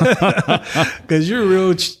 Cause you're a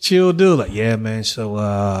real chill dude. Yeah, man. So,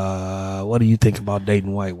 what do you think about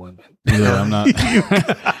dating white women? Yeah, I'm not.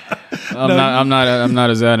 I'm not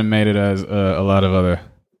as animated as a lot of other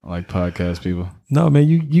podcast people. No, man,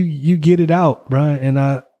 you get it out, Brian.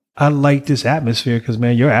 And I like this atmosphere because,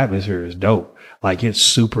 man, your atmosphere is dope. It's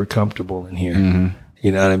super comfortable in here. Mm-hmm.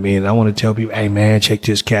 You know what I mean? I want to tell people, hey, man, check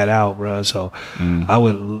this cat out, bro. So I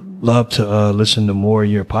would love to listen to more of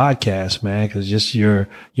your podcast, man, because just your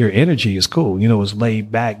energy is cool. It's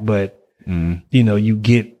laid back, but, you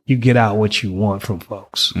get out what you want from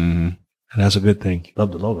folks. Mm-hmm. And that's a good thing.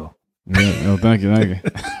 Love the logo. Yeah, no, thank you.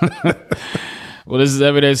 Well, this is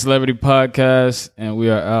Everyday Celebrity Podcast, and we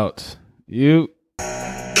are out. You.